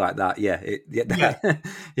and things like that. Yeah.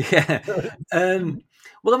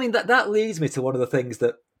 Well, I mean, that leads me to one of the things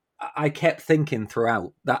that I kept thinking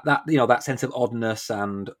throughout, that sense of oddness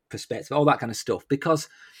and perspective, all that kind of stuff, because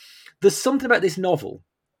there's something about this novel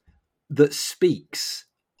that speaks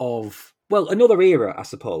of, well, another era, I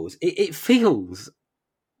suppose. It feels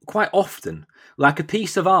quite often like a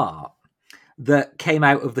piece of art that came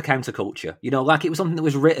out of the counterculture, like it was something that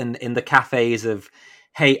was written in the cafes of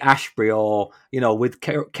Haight-Ashbury, or, with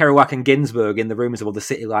Kerouac and Ginsberg in the rooms of the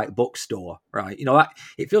City Light bookstore, right?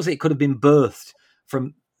 It feels like it could have been birthed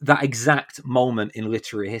from that exact moment in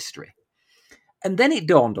literary history. And then it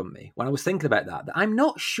dawned on me when I was thinking about that I'm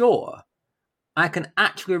not sure I can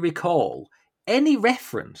actually recall any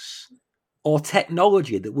reference or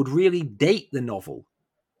technology that would really date the novel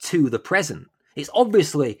to the present. It's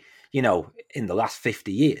obviously, in the last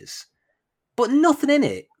 50 years, but nothing in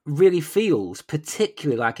it really feels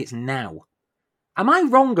particularly like it's now. Am I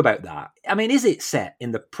wrong about that? I mean, is it set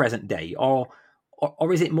in the present day, or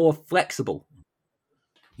is it more flexible?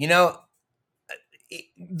 There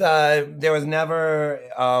was never,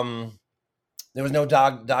 there was no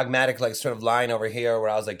dogmatic like sort of line over here where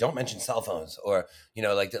I was like, don't mention cell phones, or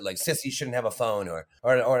like sissies shouldn't have a phone, or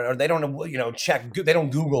they don't check, they don't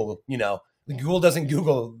Google, Google doesn't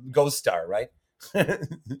Google Ghost Star, right?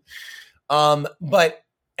 But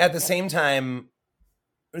at the same time,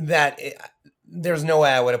 there's no way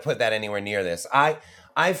I would have put that anywhere near this. I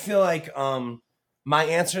feel like my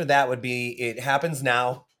answer to that would be, it happens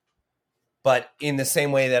now, but in the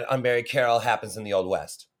same way that Unburied Carol happens in the Old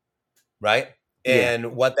West, right? Yeah.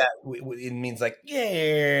 And what that it means, like,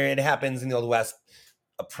 it happens in the Old West,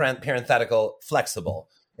 a parenthetical, flexible.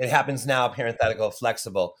 It happens now, parenthetical,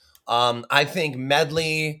 flexible. I think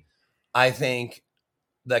Medley, I think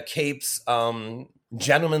the Cape's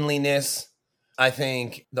gentlemanliness, I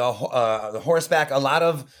think the horseback, a lot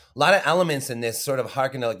of elements in this sort of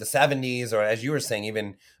harken to like the 70s, or as you were saying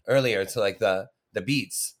even earlier, to like the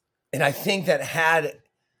beats. And I think that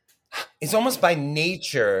it's almost by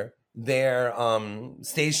nature their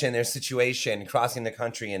station, their situation, crossing the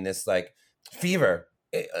country in this like fever.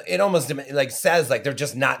 It almost like says like they're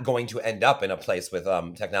just not going to end up in a place with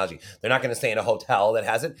technology. They're not going to stay in a hotel that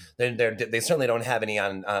has it. They certainly don't have any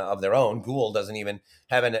on of their own. Ghoul doesn't even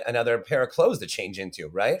have another pair of clothes to change into,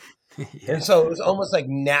 right? Yeah. And so it was almost like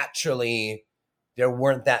naturally there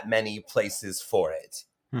weren't that many places for it.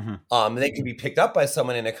 Mm-hmm. They could be picked up by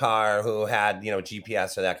someone in a car who had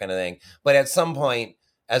GPS or that kind of thing. But at some point,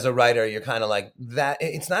 as a writer, you're kind of like that.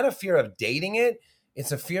 It's not a fear of dating it.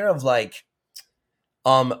 It's a fear of like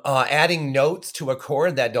adding notes to a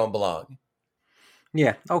chord that don't belong.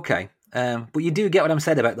 Yeah, okay. But you do get what I'm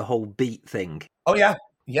saying about the whole beat thing. Oh, yeah.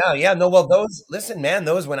 Yeah. No, well, those,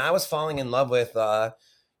 when I was falling in love with,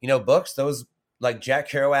 books, those like Jack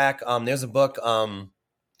Kerouac, there's a book,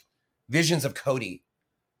 Visions of Cody,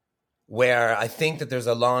 where I think that there's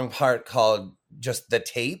a long part called just The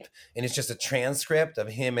Tape, and it's just a transcript of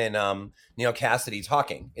him and Neil Cassidy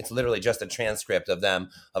talking. It's literally just a transcript of them,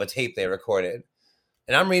 of a tape they recorded.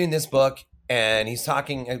 And I'm reading this book, and he's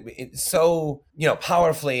talking so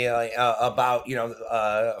powerfully about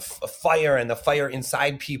fire and the fire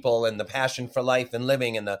inside people and the passion for life and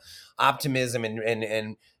living and the optimism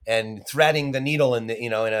and threading the needle in the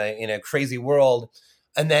in a crazy world.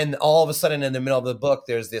 And then all of a sudden in the middle of the book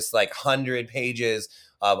there's this like 100 pages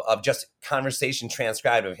of just conversation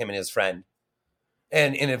transcribed of him and his friend.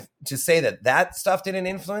 And if to say that stuff didn't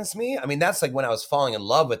influence me, I mean, that's like when I was falling in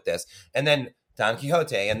love with this. And then Don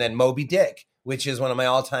Quixote, and then Moby Dick, which is one of my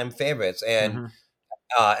all-time favorites, and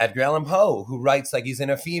Edgar Allan Poe, who writes like he's in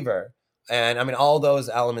a fever. And I mean, all those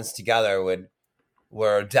elements together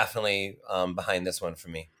were definitely behind this one for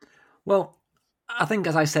me. Well, I think,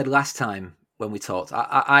 as I said last time when we talked,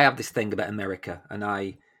 I have this thing about America, and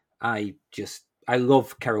I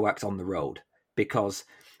love Kerouac's On the Road, because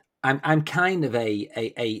I'm kind of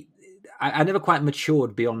I never quite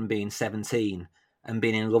matured beyond being 17 and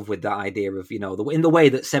being in love with that idea of, in the way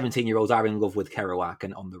that 17-year-olds are in love with Kerouac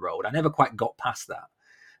and On the Road. I never quite got past that.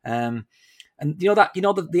 And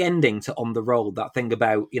the ending to On the Road, that thing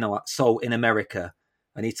about, so in America,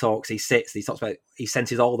 and he talks about, he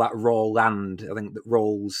senses all that raw land, I think, that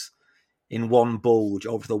rolls in one bulge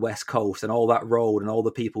over to the west coast, and all that road and all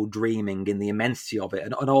the people dreaming in the immensity of it,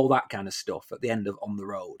 and all that kind of stuff at the end of On the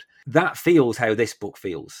Road. That feels how this book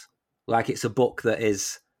feels. Like it's a book that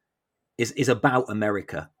is about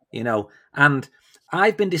America, and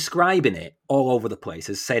I've been describing it all over the place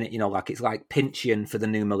as saying it, like it's like Pynchon for the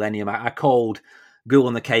new millennium. I called Ghoul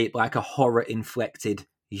on the Cape like a horror-inflected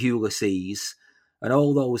Ulysses, and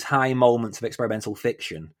all those high moments of experimental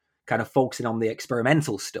fiction, kind of focusing on the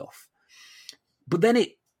experimental stuff. But then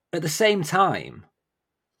at the same time,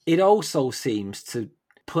 it also seems to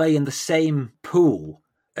play in the same pool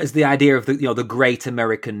as the idea of the great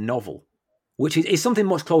American novel, which is something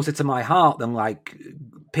much closer to my heart than like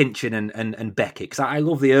Pynchon and Beckett, because I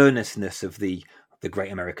love the earnestness of the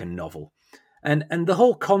great American novel. And the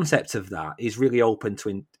whole concept of that is really open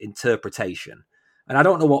to interpretation. And I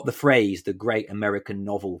don't know what the phrase, the great American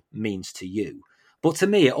novel, means to you. But to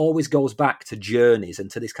me, it always goes back to journeys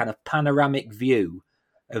and to this kind of panoramic view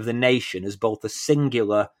of the nation as both a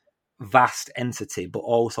singular, vast entity, but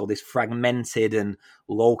also this fragmented and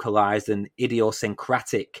localized and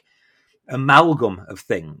idiosyncratic amalgam of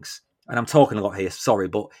things. And I'm talking a lot here, sorry,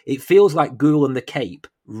 but it feels like Ghoul and the Cape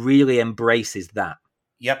really embraces that.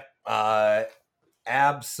 Yep.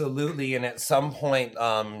 Absolutely. And at some point,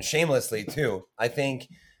 shamelessly too, I think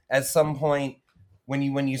at some point when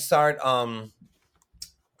you start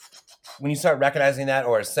recognizing that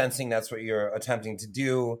or sensing that's what you're attempting to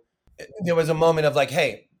do, there was a moment of like,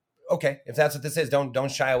 hey, okay, if that's what this is,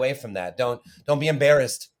 don't shy away from that. Don't be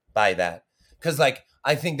embarrassed by that. Because like,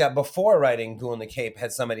 I think that before writing Ghoul in the Cape,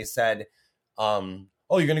 had somebody said, oh,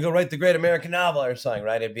 you're going to go write the great American novel or something,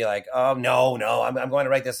 right? It'd be like, oh, no, I'm going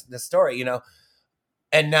to write this story,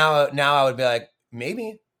 And now I would be like,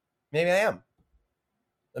 maybe I am.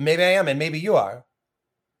 Maybe I am, and maybe you are.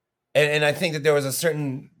 And I think that there was a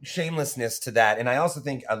certain shamelessness to that. And I also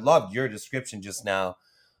think I loved your description just now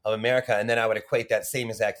of America. And then I would equate that same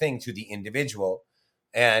exact thing to the individual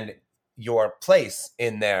and your place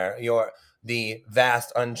in there, the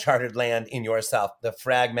vast uncharted land in yourself, the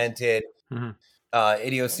fragmented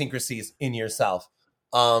idiosyncrasies in yourself,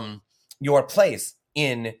 your place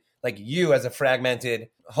in like you as a fragmented,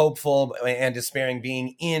 hopeful and despairing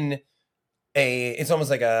being in it's almost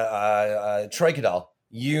like a troika doll.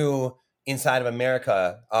 You inside of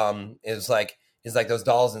America is like those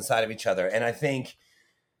dolls inside of each other. And I think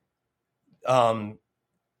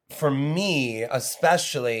for me,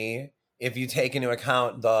 especially if you take into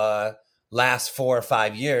account the last 4 or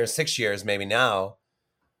 5 years, 6 years, maybe now,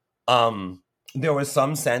 there was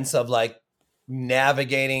some sense of like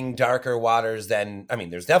navigating darker waters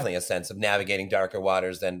there's definitely a sense of navigating darker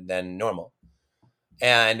waters than normal.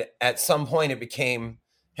 And at some point it became,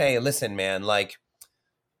 hey, listen, man, like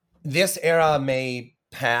this era may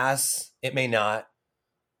pass, it may not,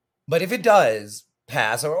 but if it does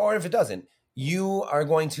pass or if it doesn't, you are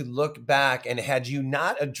going to look back, and had you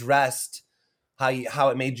not addressed how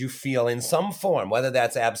it made you feel in some form, whether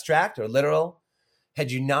that's abstract or literal,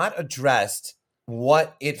 had you not addressed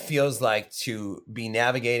what it feels like to be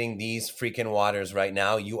navigating these freaking waters right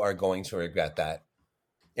now, you are going to regret that.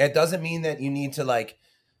 It doesn't mean that you need to like,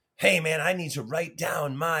 hey man, I need to write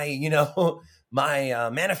down my, my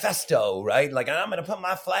manifesto, right? Like I'm going to put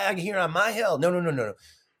my flag here on my hill. No.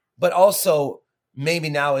 But also maybe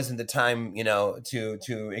now isn't the time,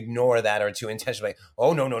 to ignore that or to intentionally,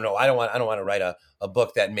 oh no. I don't want to write a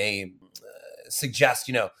book that may suggest,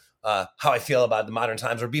 how I feel about the modern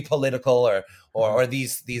times or be political or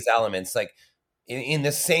these elements. Like in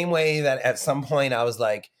the same way that at some point I was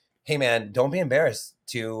like, hey man, don't be embarrassed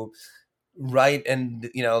to write and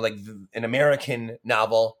like an American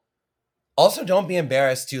novel. Also, don't be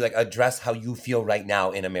embarrassed to like address how you feel right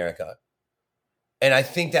now in America. And I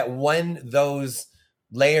think that when those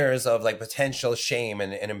layers of like potential shame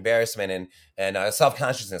and embarrassment and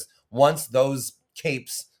self-consciousness, once those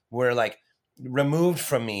capes were like removed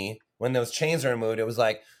from me, when those chains were removed, it was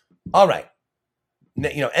like, all right,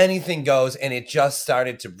 anything goes. And it just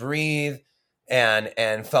started to breathe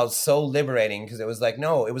and felt so liberating, because it was like,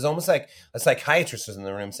 no, it was almost like a psychiatrist was in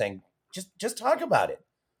the room saying, just talk about it.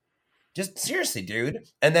 Just seriously, dude.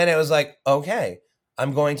 And then it was like, okay,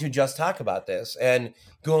 I'm going to just talk about this. And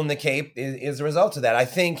Ghoul in the Cape is a result of that. I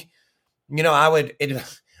think, I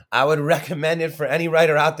would recommend it for any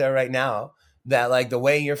writer out there right now, that like the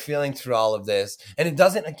way you're feeling through all of this. And it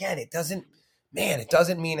doesn't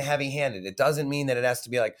mean heavy-handed. It doesn't mean that it has to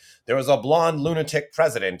be like, there was a blonde lunatic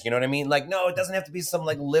president. You know what I mean? Like, no, it doesn't have to be some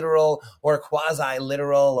like literal or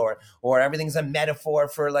quasi-literal or everything's a metaphor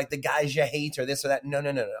for like the guys you hate or this or that. No.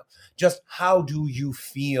 Just how do you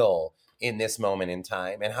feel in this moment in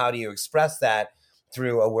time? And how do you express that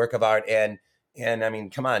through a work of art? And I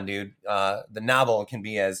mean, come on, dude. The novel can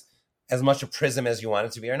be as much a prism as you want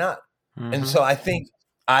it to be or not. Mm-hmm. And so I think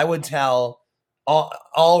I would tell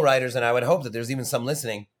all writers, and I would hope that there's even some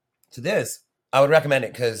listening to this, I would recommend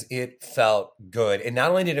it because it felt good. And not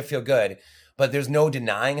only did it feel good, but there's no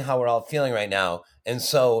denying how we're all feeling right now. And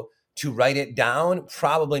so to write it down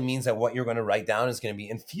probably means that what you're going to write down is going to be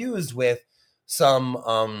infused with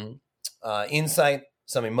some insight,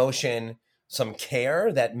 some emotion, some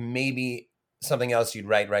care that maybe something else you'd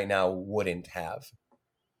write right now wouldn't have.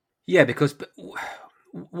 Yeah, because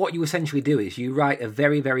what you essentially do is you write a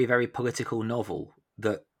very, very, very political novel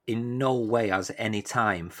that in no way has any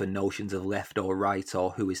time for notions of left or right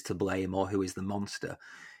or who is to blame or who is the monster.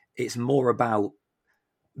 It's more about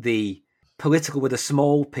the political with a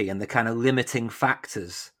small p and the kind of limiting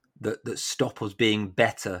factors that stop us being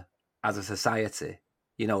better as a society,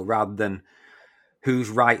 rather than who's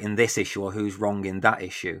right in this issue or who's wrong in that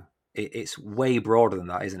issue. It's way broader than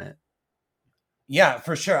that, isn't it? Yeah,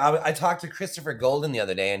 for sure. I talked to Christopher Golden the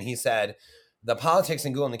other day, and he said the politics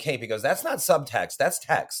in Ghoul in the Cape, he goes, that's not subtext, that's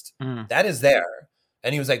text. That is there.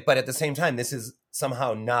 And he was like, but at the same time, this is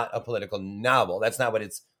somehow not a political novel. That's not what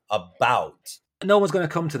it's about. No one's going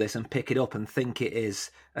to come to this and pick it up and think it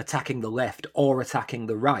is attacking the left or attacking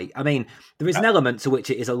the right. I mean, there is an element to which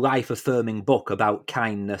it is a life-affirming book about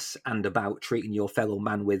kindness and about treating your fellow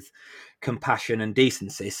man with compassion and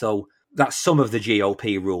decency. So that's some of the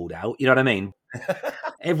GOP ruled out. You know what I mean?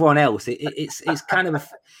 Everyone else, it's kind of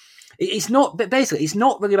it's not. But basically, it's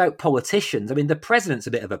not really about politicians. I mean, the president's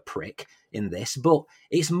a bit of a prick in this, but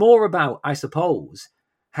it's more about, I suppose,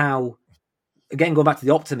 how, again, going back to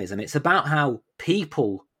the optimism, it's about how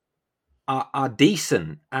people are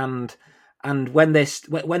decent, and when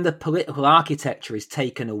the political architecture is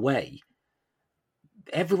taken away,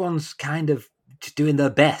 everyone's kind of doing their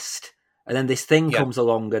best. And then this thing comes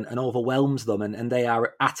along and overwhelms them, and they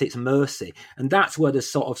are at its mercy. And that's where there's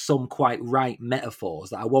sort of some quite right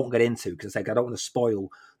metaphors that I won't get into because I don't want to spoil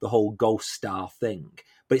the whole Ghost Star thing.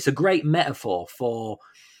 But it's a great metaphor for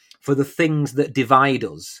the things that divide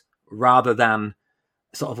us, rather than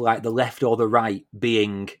sort of like the left or the right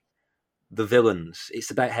being the villains.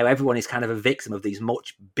 It's about how everyone is kind of a victim of these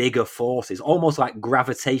much bigger forces, almost like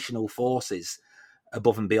gravitational forces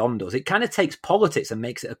above and beyond us. It kind of takes politics and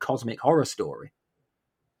makes it a cosmic horror story.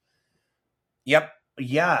 Yep.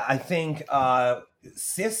 Yeah, I think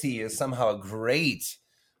Sissy is somehow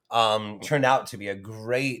turned out to be a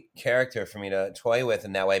great character for me to toy with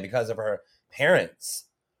in that way because of her parents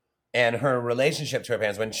and her relationship to her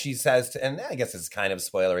parents. When she says, and I guess it's kind of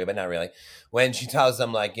spoilery, but not really, when she tells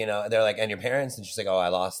them, like, they're like, and your parents? And she's like, oh, I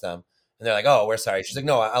lost them. And they're like, oh, we're sorry. She's like,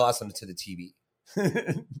 no, I lost them to the TV.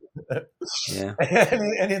 Yeah.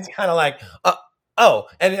 And it's kind of like, oh,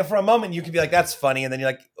 and for a moment you could be like, that's funny. And then you're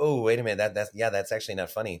like, oh, wait a minute. That's actually not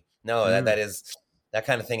funny. No, that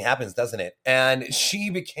kind of thing happens, doesn't it? And she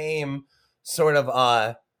became sort of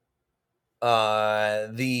not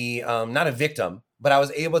a victim, but I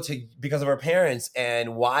was able to, because of her parents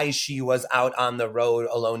and why she was out on the road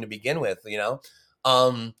alone to begin with,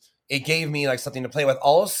 it gave me like something to play with.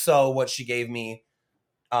 Also, what she gave me,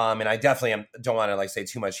 and I definitely don't want to like say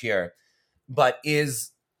too much here, but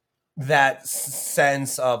is that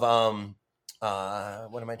sense of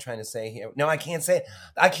what am I trying to say here? No, I can't say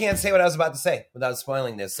what I was about to say without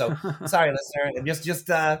spoiling this. So sorry, listener. Just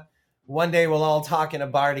one day we'll all talk in a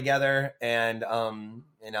bar together, and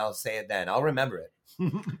I'll say it then. I'll remember it.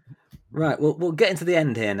 Right, well, we'll get into the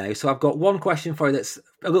end here now. So I've got one question for you that's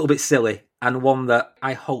a little bit silly and one that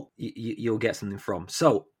I hope you'll get something from.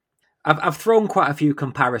 So I've thrown quite a few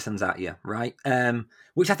comparisons at you, right?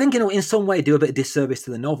 Which I think, in some way, do a bit of disservice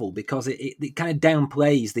to the novel because it kind of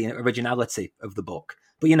downplays the originality of the book.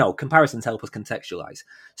 But, comparisons help us contextualize.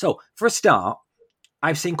 So, for a start,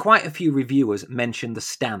 I've seen quite a few reviewers mention The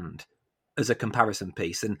Stand as a comparison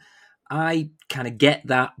piece, and I kind of get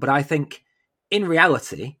that, but I think, in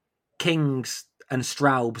reality, King's and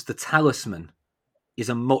Straub's The Talisman is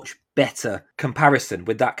a much better comparison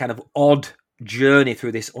with that kind of odd journey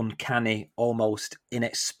through this uncanny, almost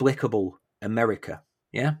inexplicable America.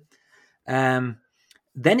 Yeah. Then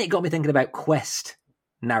it got me thinking about quest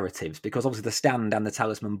narratives because obviously The Stand and The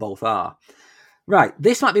Talisman both are. Right,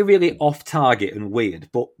 this might be really off target and weird,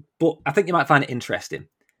 but I think you might find it interesting.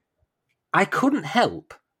 I couldn't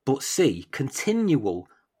help but see continual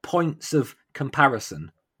points of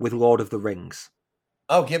comparison with Lord of the Rings.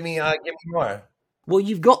 Oh, give me more. Well,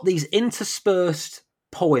 you've got these interspersed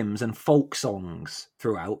poems and folk songs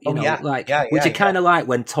throughout, which are kind of like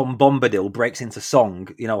when Tom Bombadil breaks into song,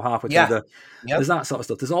 halfway through there's that sort of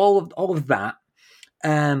stuff. There's all of that.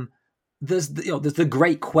 There's the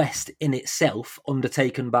great quest in itself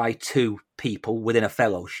undertaken by two people within a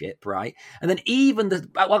fellowship, right? And then I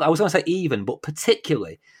was going to say even, but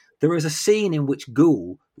particularly, there is a scene in which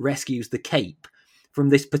Ghoul rescues the Cape from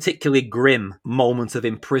this particularly grim moment of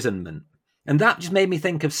imprisonment. And that just made me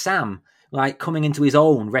think of Sam, like coming into his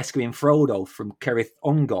own, rescuing Frodo from Cirith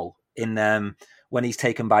Ungol when he's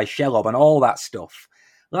taken by Shelob and all that stuff.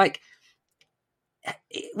 Like,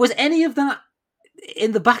 was any of that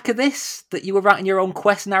in the back of this, that you were writing your own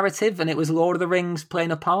quest narrative and it was Lord of the Rings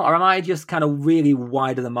playing a part? Or am I just kind of really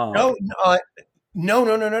wide of the mark? No.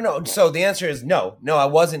 So the answer is no. No, I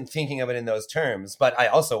wasn't thinking of it in those terms, but I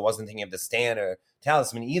also wasn't thinking of The Stand or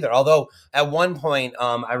Talisman either. Although at one point,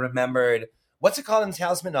 I remembered, what's it called in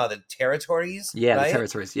Talisman? The territories? Yeah, right? The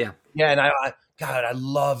territories, yeah. Yeah, and I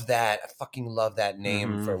love that. I fucking love that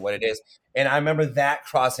name for what it is. And I remember that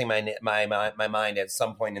crossing my mind at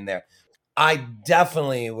some point in there. I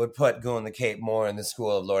definitely would put Ghoul in the Cape more in the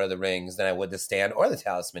school of Lord of the Rings than I would The Stand or The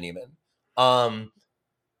Talisman even.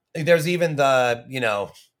 There's even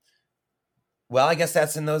the, well, I guess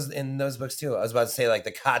that's in those books too. I was about to say like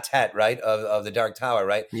the quartet, right, of the Dark Tower,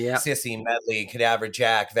 right? Yeah. Sissy, Medley, Cadaver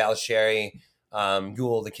Jack, Val Sherry,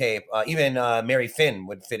 Ghoul, the Cape, even Mary Finn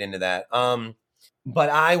would fit into that. But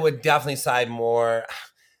I would definitely side more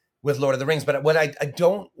with Lord of the Rings. But what I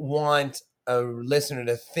don't want a listener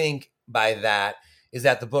to think by that is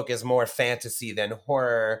that the book is more fantasy than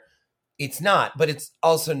horror. It's not, but it's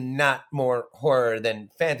also not more horror than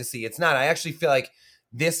fantasy. It's not. I actually feel like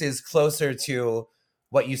this is closer to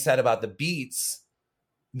what you said about the beats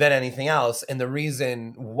than anything else. And the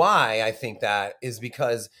reason why I think that is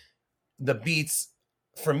because the beats,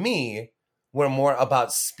 for me, were more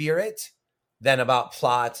about spirit than about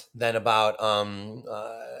plot, than about,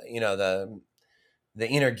 the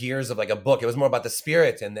inner gears of like a book. It was more about the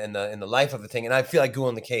spirit and the life of the thing. And I feel like Ghoul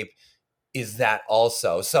in the Cape is that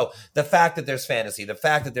also. So the fact that there's fantasy, the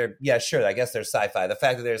fact that I guess there's sci-fi, the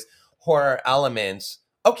fact that there's horror elements,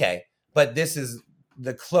 okay, but this is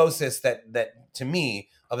the closest that to me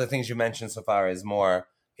of the things you mentioned so far is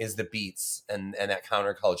the beats and that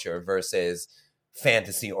counterculture versus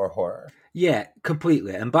fantasy or horror. Yeah,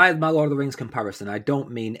 completely. And by my Lord of the Rings comparison, I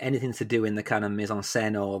don't mean anything to do in the kind of mise en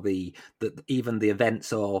scène or the even the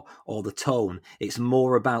events or the tone. It's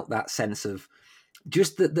more about that sense of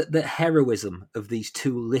just the heroism of these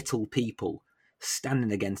two little people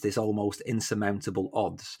standing against this almost insurmountable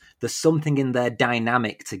odds. There's something in their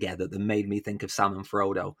dynamic together that made me think of Sam and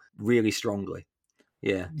Frodo really strongly.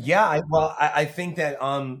 Yeah. Yeah. I think that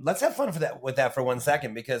let's have fun with that for 1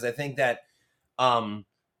 second, because I think that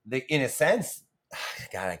in a sense,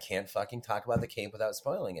 God, I can't fucking talk about the Cape without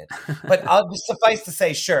spoiling it. But I'll just suffice to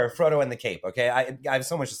say, sure, Frodo and the Cape. Okay, I have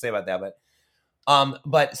so much to say about that,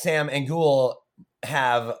 but Sam and Ghoul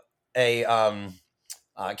have a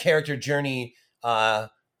character journey to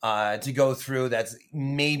go through that's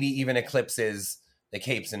maybe even eclipses the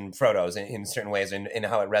Capes and Frodo's in certain ways, and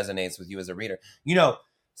how it resonates with you as a reader.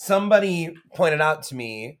 Somebody pointed out to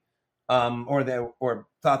me, or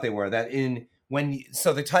thought they were, that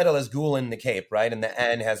so the title is Ghoul in the Cape, right? And the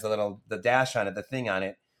N has the dash on it, the thing on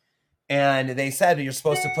it. And they said you're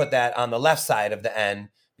supposed to put that on the left side of the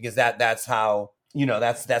N because that's how,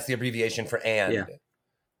 that's the abbreviation for and. Yeah.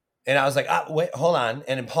 And I was like, wait, hold on.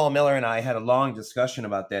 And then Paul Miller and I had a long discussion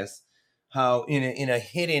about this, how in a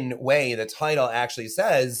hidden way, the title actually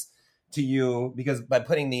says to you, because by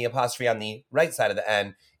putting the apostrophe on the right side of the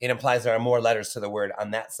N, it implies there are more letters to the word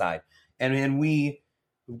on that side.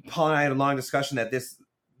 Paul and I had a long discussion that this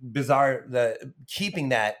keeping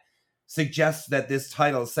that suggests that this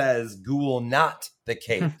title says Ghoul not the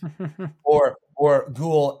Cape, or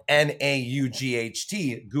Ghoul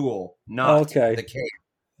Naught, Ghoul not the Cape.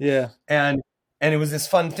 Yeah. And it was this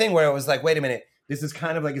fun thing where it was like, wait a minute, this is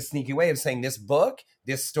kind of like a sneaky way of saying this book,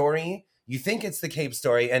 this story, you think it's the Cape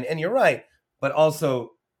story, and you're right, but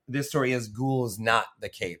also this story is ghouls, not the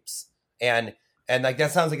Capes. And like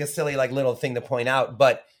that sounds like a silly like little thing to point out,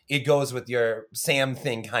 but it goes with your Sam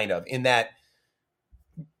thing kind of, in that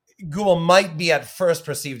Ghoul might be at first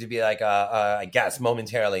perceived to be like I guess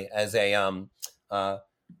momentarily as a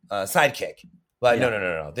sidekick. But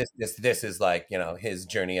no. This is like, his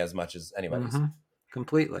journey as much as anybody's. Mm-hmm.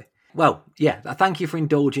 Completely. Well, yeah, thank you for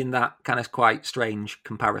indulging that kind of quite strange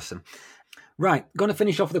comparison. Right, going to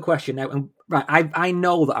finish off the question now. And right, I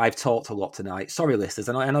know that I've talked a lot tonight. Sorry, listeners.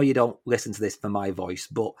 I know you don't listen to this for my voice,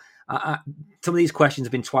 but some of these questions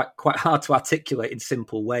have been quite hard to articulate in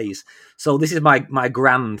simple ways. So this is my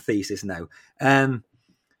grand thesis now.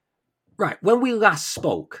 Right, when we last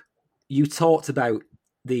spoke, you talked about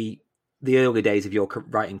the early days of your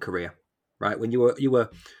writing career, right? When you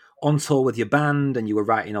were on tour with your band and you were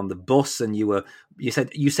writing on the bus, and you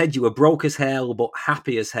said you were broke as hell but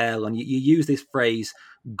happy as hell, and you used this phrase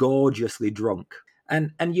gorgeously drunk,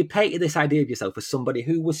 and you painted this idea of yourself as somebody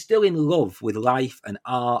who was still in love with life and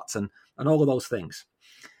art and all of those things.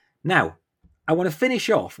 Now, I want to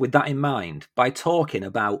finish off with that in mind by talking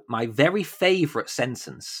about my very favourite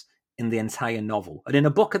sentence in the entire novel. And in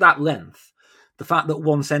a book of that length, the fact that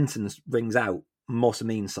one sentence rings out must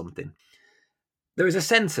mean something. There is a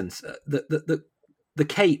sentence that the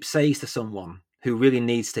Cape says to someone who really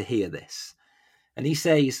needs to hear this. And he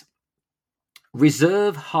says,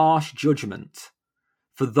 "Reserve harsh judgment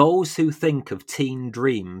for those who think of teen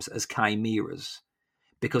dreams as chimeras,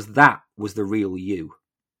 because that was the real you."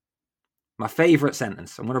 My favourite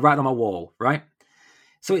sentence. I'm going to write it on my wall, right?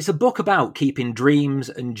 So it's a book about keeping dreams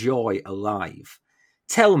and joy alive.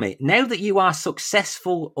 Tell me, now that you are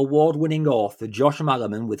successful award-winning author Josh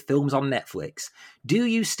Malerman with films on Netflix, do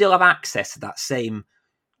you still have access to that same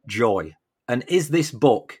joy? And is this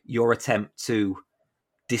book your attempt to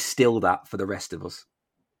distill that for the rest of us?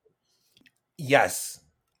 Yes.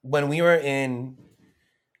 When we were in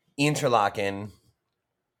Interlaken,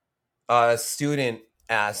 a student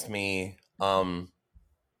asked me, how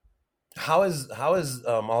has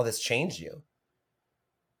all this changed you?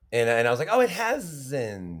 And I was like, oh, it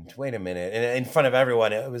hasn't. Wait a minute. And in front of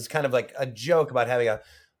everyone, it was kind of like a joke about having a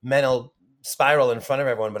mental spiral in front of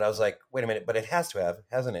everyone. But I was like, wait a minute, but it has to have,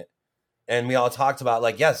 hasn't it? And we all talked about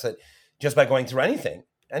like, yes, just by going through anything,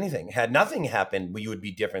 had nothing happened, you would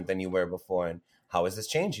be different than you were before. And how has this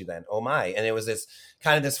changed you then? Oh my. And it was this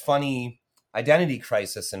kind of this funny identity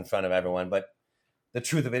crisis in front of everyone. But the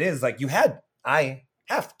truth of it is, like, I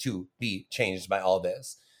have to be changed by all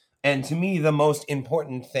this. And to me, the most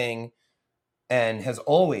important thing, and has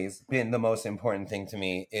always been the most important thing to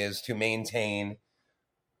me, is to maintain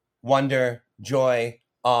wonder, joy,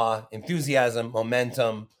 awe, enthusiasm,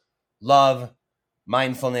 momentum, love,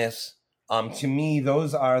 mindfulness. To me,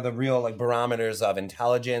 those are the real like barometers of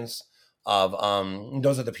intelligence.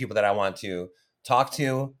 Those are the people that I want to talk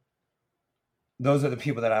to. Those are the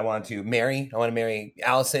people that I want to marry. I want to marry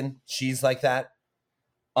Allison. She's like that.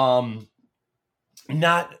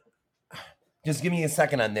 Just give me a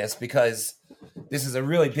second on this, because this is a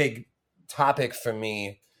really big topic for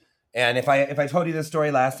me. And if I told you this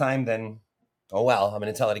story last time, then, oh well, I'm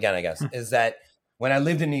going to tell it again, I guess. Is that when I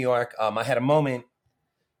lived in New York, I had a moment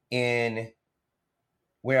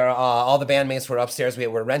where all the bandmates were upstairs. We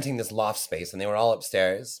were renting this loft space, and they were all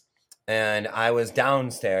upstairs. And I was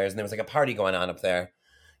downstairs, and there was like a party going on up there.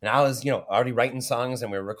 And I was, already writing songs,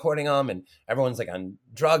 and we were recording them, and everyone's like on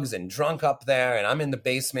drugs and drunk up there. And I'm in the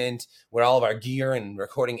basement where all of our gear and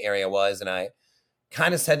recording area was. And I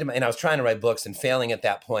kind of said to and I was trying to write books and failing at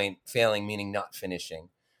that point, failing meaning not finishing.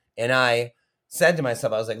 And I said to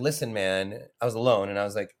myself, I was like, listen, man, I was alone. And I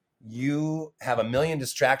was like, you have a million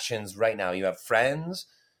distractions right now. You have friends,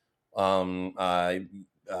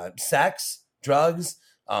 sex, drugs,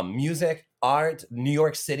 music, art, New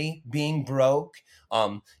York City, being broke.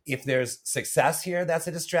 If there's success here, that's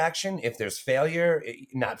a distraction. If there's failure,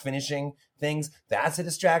 not finishing things, that's a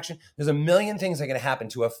distraction. There's a million things that are going to happen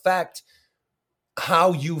to affect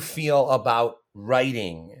how you feel about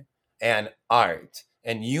writing and art.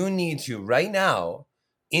 And you need to, right now,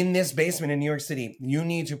 in this basement in New York City, you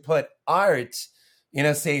need to put art in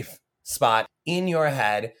a safe spot in your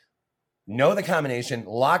head, know the combination,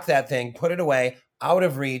 lock that thing, put it away, out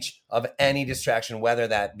of reach of any distraction, whether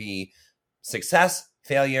that be success,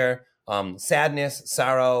 failure, sadness,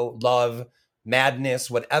 sorrow, love, madness,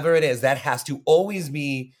 whatever it is, that has to always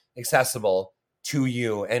be accessible to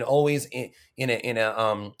you and always in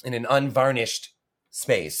an unvarnished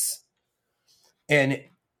space. And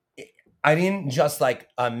I didn't just like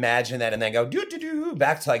imagine that and then go do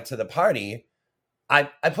back to like to the party. I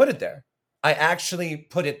put it there. I actually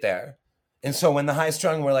put it there. And so when the High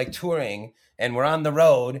Strung were like touring and we're on the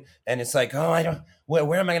road and it's like, oh, I don't,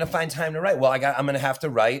 where am I going to find time to write? Well, I'm going to have to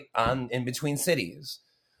write on in between cities.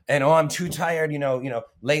 And I'm too tired,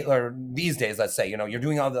 late or these days, let's say, you're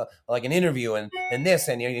doing all the, like an interview and this,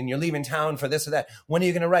 and you're leaving town for this or that. When are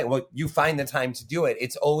you going to write? Well, you find the time to do it.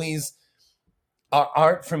 It's always,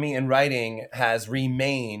 art for me in writing has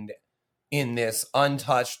remained in this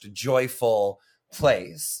untouched, joyful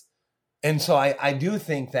place. And so I do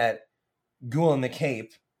think that Ghoul in the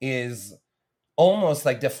Cape is almost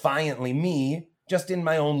like defiantly me, just in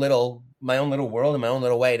my own little world, in my own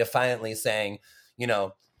little way, defiantly saying,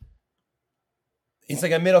 it's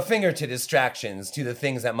like a middle finger to distractions, to the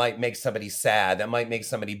things that might make somebody sad, that might make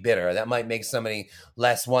somebody bitter, that might make somebody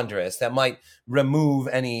less wondrous, that might remove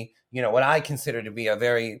any, what I consider to be a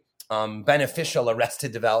very beneficial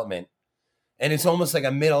arrested development. And it's almost like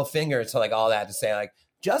a middle finger to like all that, to say like,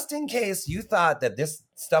 just in case you thought that this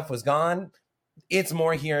stuff was gone, it's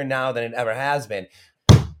more here now than it ever has been.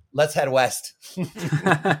 Let's head west.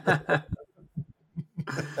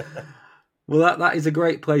 Well, that is a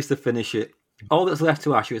great place to finish it. All that's left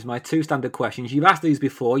to ask you is my two standard questions. You've asked these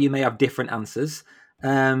before. You may have different answers.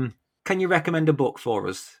 Can you recommend a book for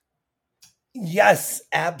us? Yes,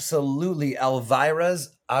 absolutely.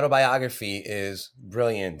 Elvira's autobiography is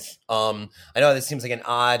brilliant. I know this seems like an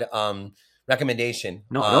odd recommendation.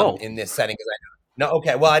 Not at all. In this setting. No,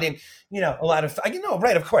 okay. Well, I didn't, a lot of,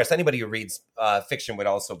 right, of course. Anybody who reads fiction would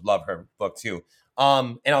also love her book too.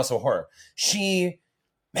 And also horror.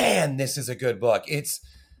 This is a good book.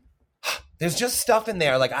 There's just stuff in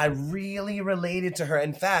there. Like I really related to her.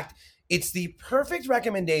 In fact, it's the perfect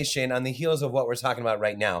recommendation on the heels of what we're talking about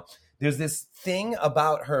right now. There's this thing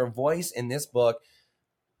about her voice in this book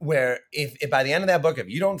where if by the end of that book, if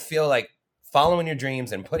you don't feel like following your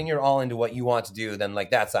dreams and putting your all into what you want to do, then like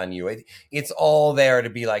that's on you. It's all there to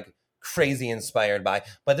be like crazy inspired by.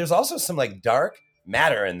 But there's also some like dark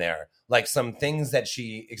matter in there, like some things that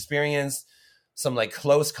she experienced, some like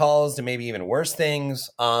close calls to maybe even worse things.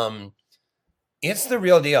 It's the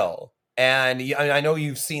real deal. And I know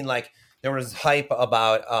you've seen like there was hype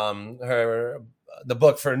about the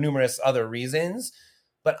book for numerous other reasons,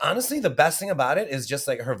 but honestly, the best thing about it is just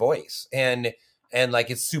like her voice and like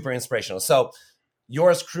it's super inspirational. So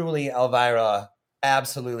yours truly, Elvira,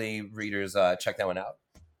 absolutely, readers, check that one out.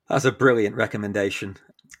 That's a brilliant recommendation.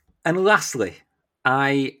 And lastly,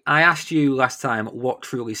 I asked you last time what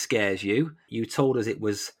truly scares you. You told us it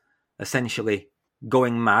was essentially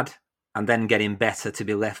going mad and then getting better to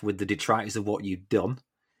be left with the detritus of what you'd done.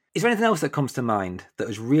 Is there anything else that comes to mind that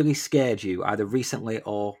has really scared you, either recently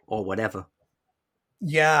or whatever?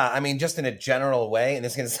 Yeah, I mean, just in a general way, and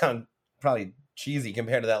this is going to sound probably cheesy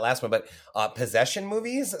compared to that last one, but possession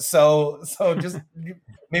movies. So just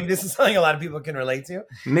maybe this is something a lot of people can relate to.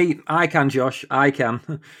 Me, I can, Josh. I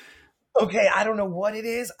can. Okay, I don't know what it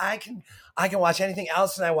is. I can watch anything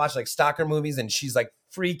else, and I watch like stalker movies, and she's like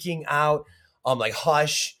freaking out. Like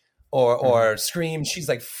Hush or Scream. She's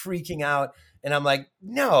like freaking out. And I'm like,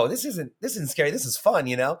 no, this isn't scary. This is fun,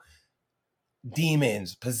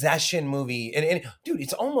 Demons, possession movie. And dude,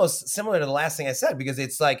 it's almost similar to the last thing I said, because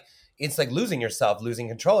it's like losing yourself, losing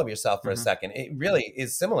control of yourself for a second. It really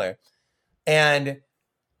is similar. And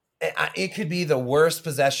it could be the worst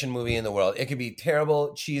possession movie in the world. It could be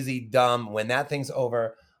terrible, cheesy, dumb. When that thing's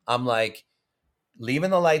over, I'm like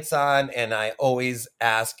leaving the lights on. And I always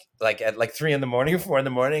ask like at like 3 a.m, 4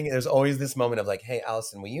 a.m, there's always this moment of like, hey,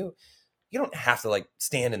 Allison, will you don't have to like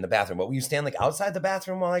stand in the bathroom, but will you stand like outside the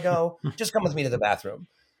bathroom while I go? Just come with me to the bathroom.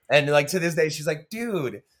 And like to this day, she's like,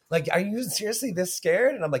 dude, like, are you seriously this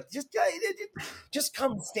scared? And I'm like, just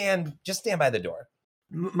come stand by the door.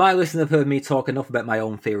 My listeners have heard me talk enough about my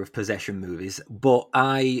own fear of possession movies, but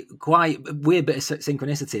quite weird bit of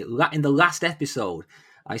synchronicity. In the last episode,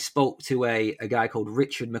 I spoke to a guy called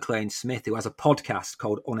Richard McLean Smith, who has a podcast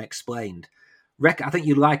called Unexplained. I think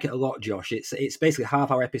you'd like it a lot, Josh. It's basically half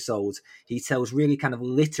our episodes. He tells really kind of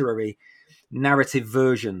literary narrative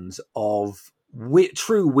versions of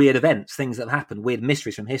true weird events, things that have happened, weird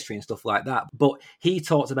mysteries from history and stuff like that. But he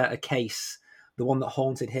talks about a case, the one that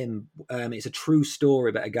haunted him. It's a true story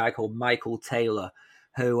about a guy called Michael Taylor,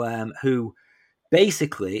 who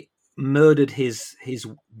basically murdered his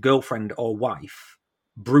girlfriend or wife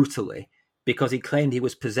brutally because he claimed he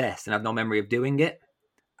was possessed and had no memory of doing it.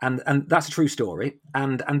 And that's a true story.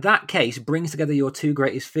 And that case brings together your two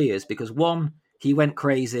greatest fears because one, he went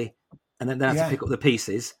crazy and then had to pick up the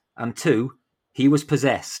pieces. And two, he was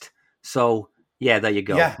possessed. So yeah, there you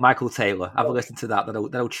go. Yeah. Michael Taylor. Have a listen to that.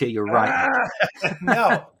 That'll cheer you right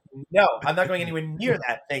up. No, I'm not going anywhere near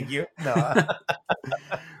that. Thank you. No.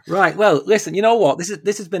 Right. Well, listen, you know what?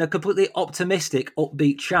 This has been a completely optimistic,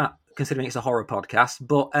 upbeat chat, considering it's a horror podcast.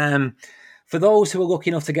 But for those who are lucky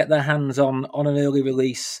enough to get their hands on an early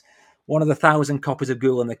release, one of the 1,000 copies of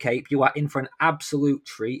Ghoul and the Cape, you are in for an absolute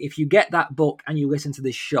treat. If you get that book and you listen to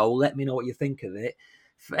this show, let me know what you think of it.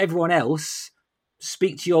 For everyone else,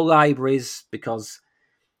 speak to your libraries because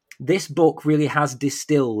this book really has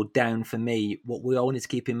distilled down for me what we all need to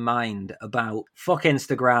keep in mind about fuck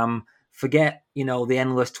Instagram, forget, the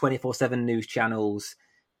endless 24/7 news channels,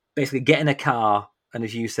 basically get in a car and,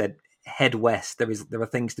 as you said, head west. There are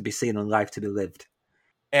things to be seen and life to be lived.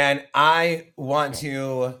 And I want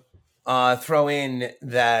to throw in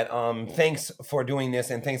that thanks for doing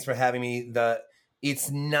this and thanks for having me.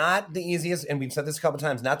 It's not the easiest, and we've said this a couple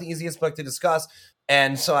times, not the easiest book to discuss.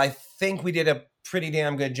 And so I think we did a pretty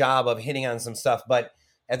damn good job of hitting on some stuff. But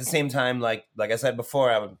at the same time, like I said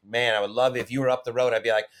before, I would love if you were up the road. I'd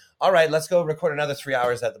be like, all right, let's go record another 3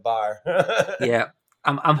 hours at the bar. Yeah.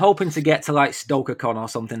 I'm hoping to get to like StokerCon or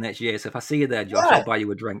something next year. So if I see you there, Josh, I'll buy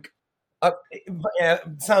you a drink.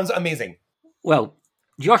 Sounds amazing. Well,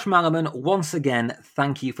 Josh Malerman, once again,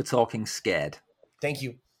 thank you for talking Scared. Thank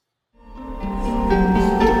you.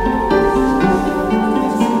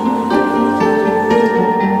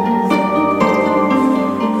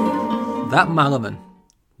 That Malerman,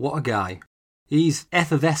 what a guy. He's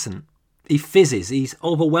effervescent. He fizzes. He's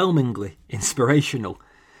overwhelmingly inspirational.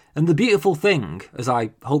 And the beautiful thing, as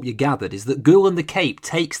I hope you gathered, is that Ghoul and the Cape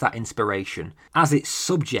takes that inspiration as its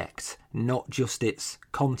subject, not just its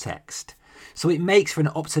context. So it makes for an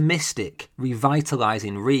optimistic,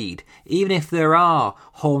 revitalising read, even if there are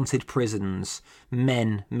haunted prisons,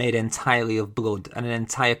 men made entirely of blood, and an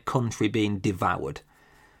entire country being devoured.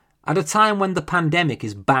 At a time when the pandemic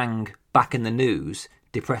is bang back in the news,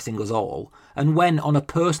 depressing us all, and when, on a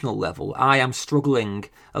personal level, I am struggling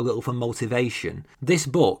a little for motivation, this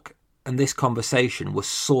book and this conversation was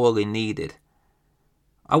sorely needed.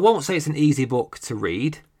 I won't say it's an easy book to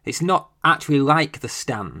read. It's not actually like The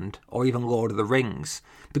Stand or even Lord of the Rings,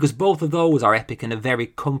 because both of those are epic in a very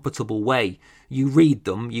comfortable way. You read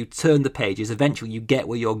them, you turn the pages, eventually you get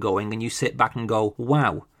where you're going and you sit back and go,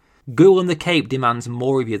 wow. Ghoul and the Cape demands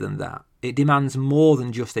more of you than that. It demands more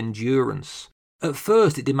than just endurance. At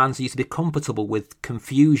first, it demands you to be comfortable with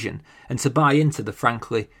confusion and to buy into the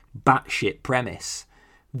frankly batshit premise.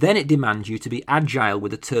 Then it demands you to be agile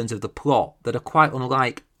with the turns of the plot that are quite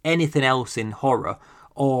unlike anything else in horror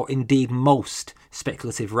or indeed most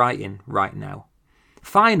speculative writing right now.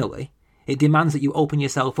 Finally, it demands that you open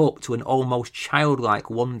yourself up to an almost childlike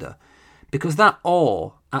wonder, because that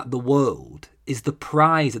awe at the world is the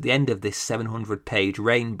prize at the end of this 700-page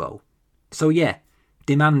rainbow. So yeah,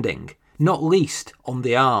 demanding, not least on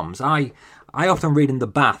the arms. I often read in the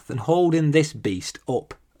bath, and holding this beast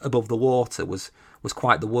up above the water was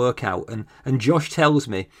quite the workout, and Josh tells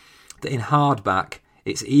me that in hardback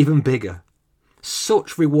it's even bigger.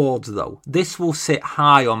 Such rewards though. This will sit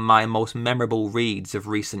high on my most memorable reads of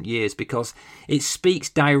recent years because it speaks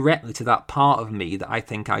directly to that part of me that I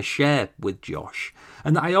think I share with Josh,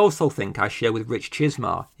 and that I also think I share with Rich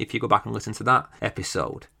Chismar if you go back and listen to that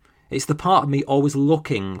episode. It's the part of me always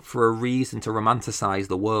looking for a reason to romanticise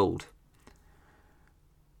the world.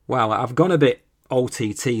 Wow, I've gone a bit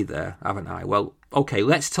OTT there, haven't I? Well, okay,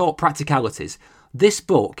 let's talk practicalities. This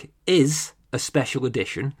book is a special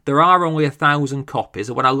edition. There are only 1,000 copies,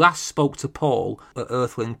 and when I last spoke to Paul at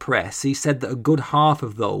Earthling Press, he said that a good half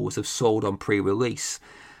of those have sold on pre-release.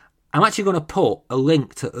 I'm actually going to put a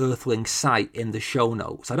link to Earthling's site in the show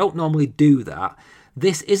notes. I don't normally do that.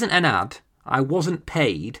 This isn't an ad. I wasn't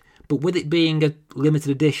paid. But with it being a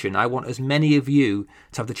limited edition, I want as many of you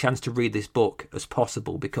to have the chance to read this book as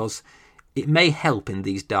possible because it may help in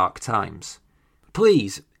these dark times.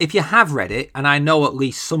 Please, if you have read it, and I know at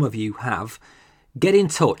least some of you have, get in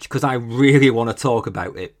touch because I really want to talk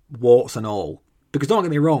about it, warts and all. Because don't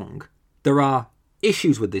get me wrong, there are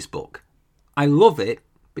issues with this book. I love it,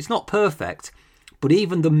 it's not perfect, but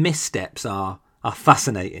even the missteps are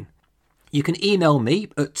fascinating. You can email me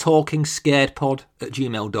at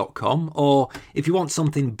talkingscaredpod@gmail.com, or if you want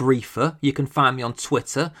something briefer, you can find me on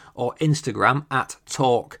Twitter or Instagram at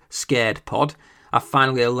talkscaredpod. I've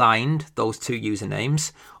finally aligned those two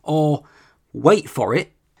usernames. Or, wait for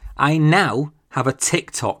it, I now have a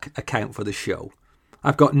TikTok account for the show.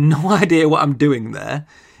 I've got no idea what I'm doing there.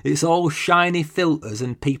 It's all shiny filters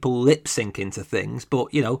and people lip syncing to things,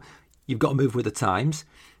 but you know, you've got to move with the times.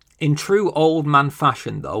 In true old man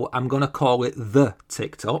fashion though, I'm going to call it the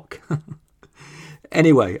TikTok.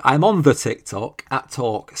 Anyway, I'm on the TikTok at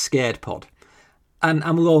Talk Scared Pod. And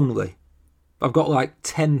I'm lonely. I've got like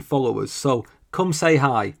 10 followers, so come say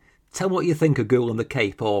hi. Tell me what you think of Ghoul and the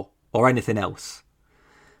Cape or anything else.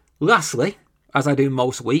 Lastly, as I do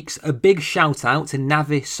most weeks, a big shout out to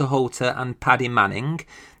Navi Sahota and Paddy Manning.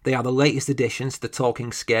 They are the latest additions to the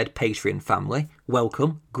Talking Scared Patreon family.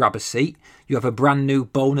 Welcome, grab a seat. You have a brand new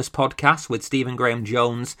bonus podcast with Stephen Graham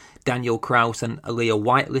Jones, Daniel Krause and Aaliyah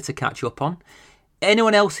Whiteley to catch you up on.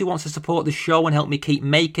 Anyone else who wants to support the show and help me keep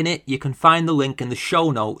making it, you can find the link in the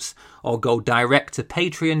show notes or go direct to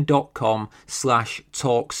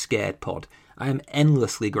patreon.com/talkscaredpod. I am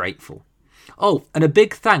endlessly grateful. Oh, and a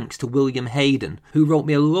big thanks to William Hayden, who wrote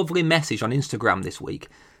me a lovely message on Instagram this week.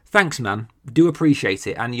 Thanks, man. Do appreciate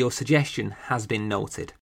it, and your suggestion has been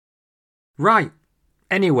noted. Right.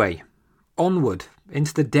 Anyway, onward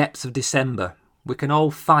into the depths of December. We can all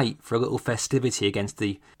fight for a little festivity against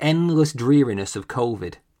the endless dreariness of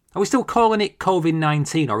COVID. Are we still calling it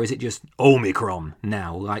COVID-19, or is it just Omicron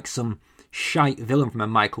now, like some shite villain from a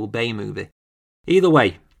Michael Bay movie? Either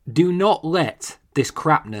way, do not let this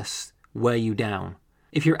crapness wear you down.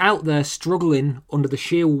 If you're out there struggling under the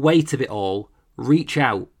sheer weight of it all, reach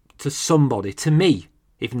out to somebody, to me,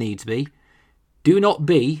 if needs be. Do not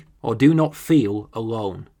be, or do not feel,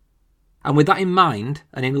 alone. And with that in mind,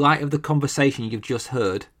 and in light of the conversation you've just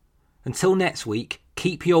heard, until next week,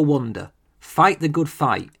 keep your wonder, fight the good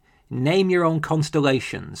fight, name your own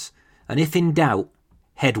constellations, and if in doubt,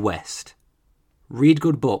 head west. Read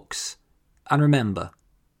good books, and remember,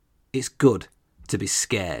 it's good to be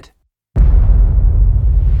scared.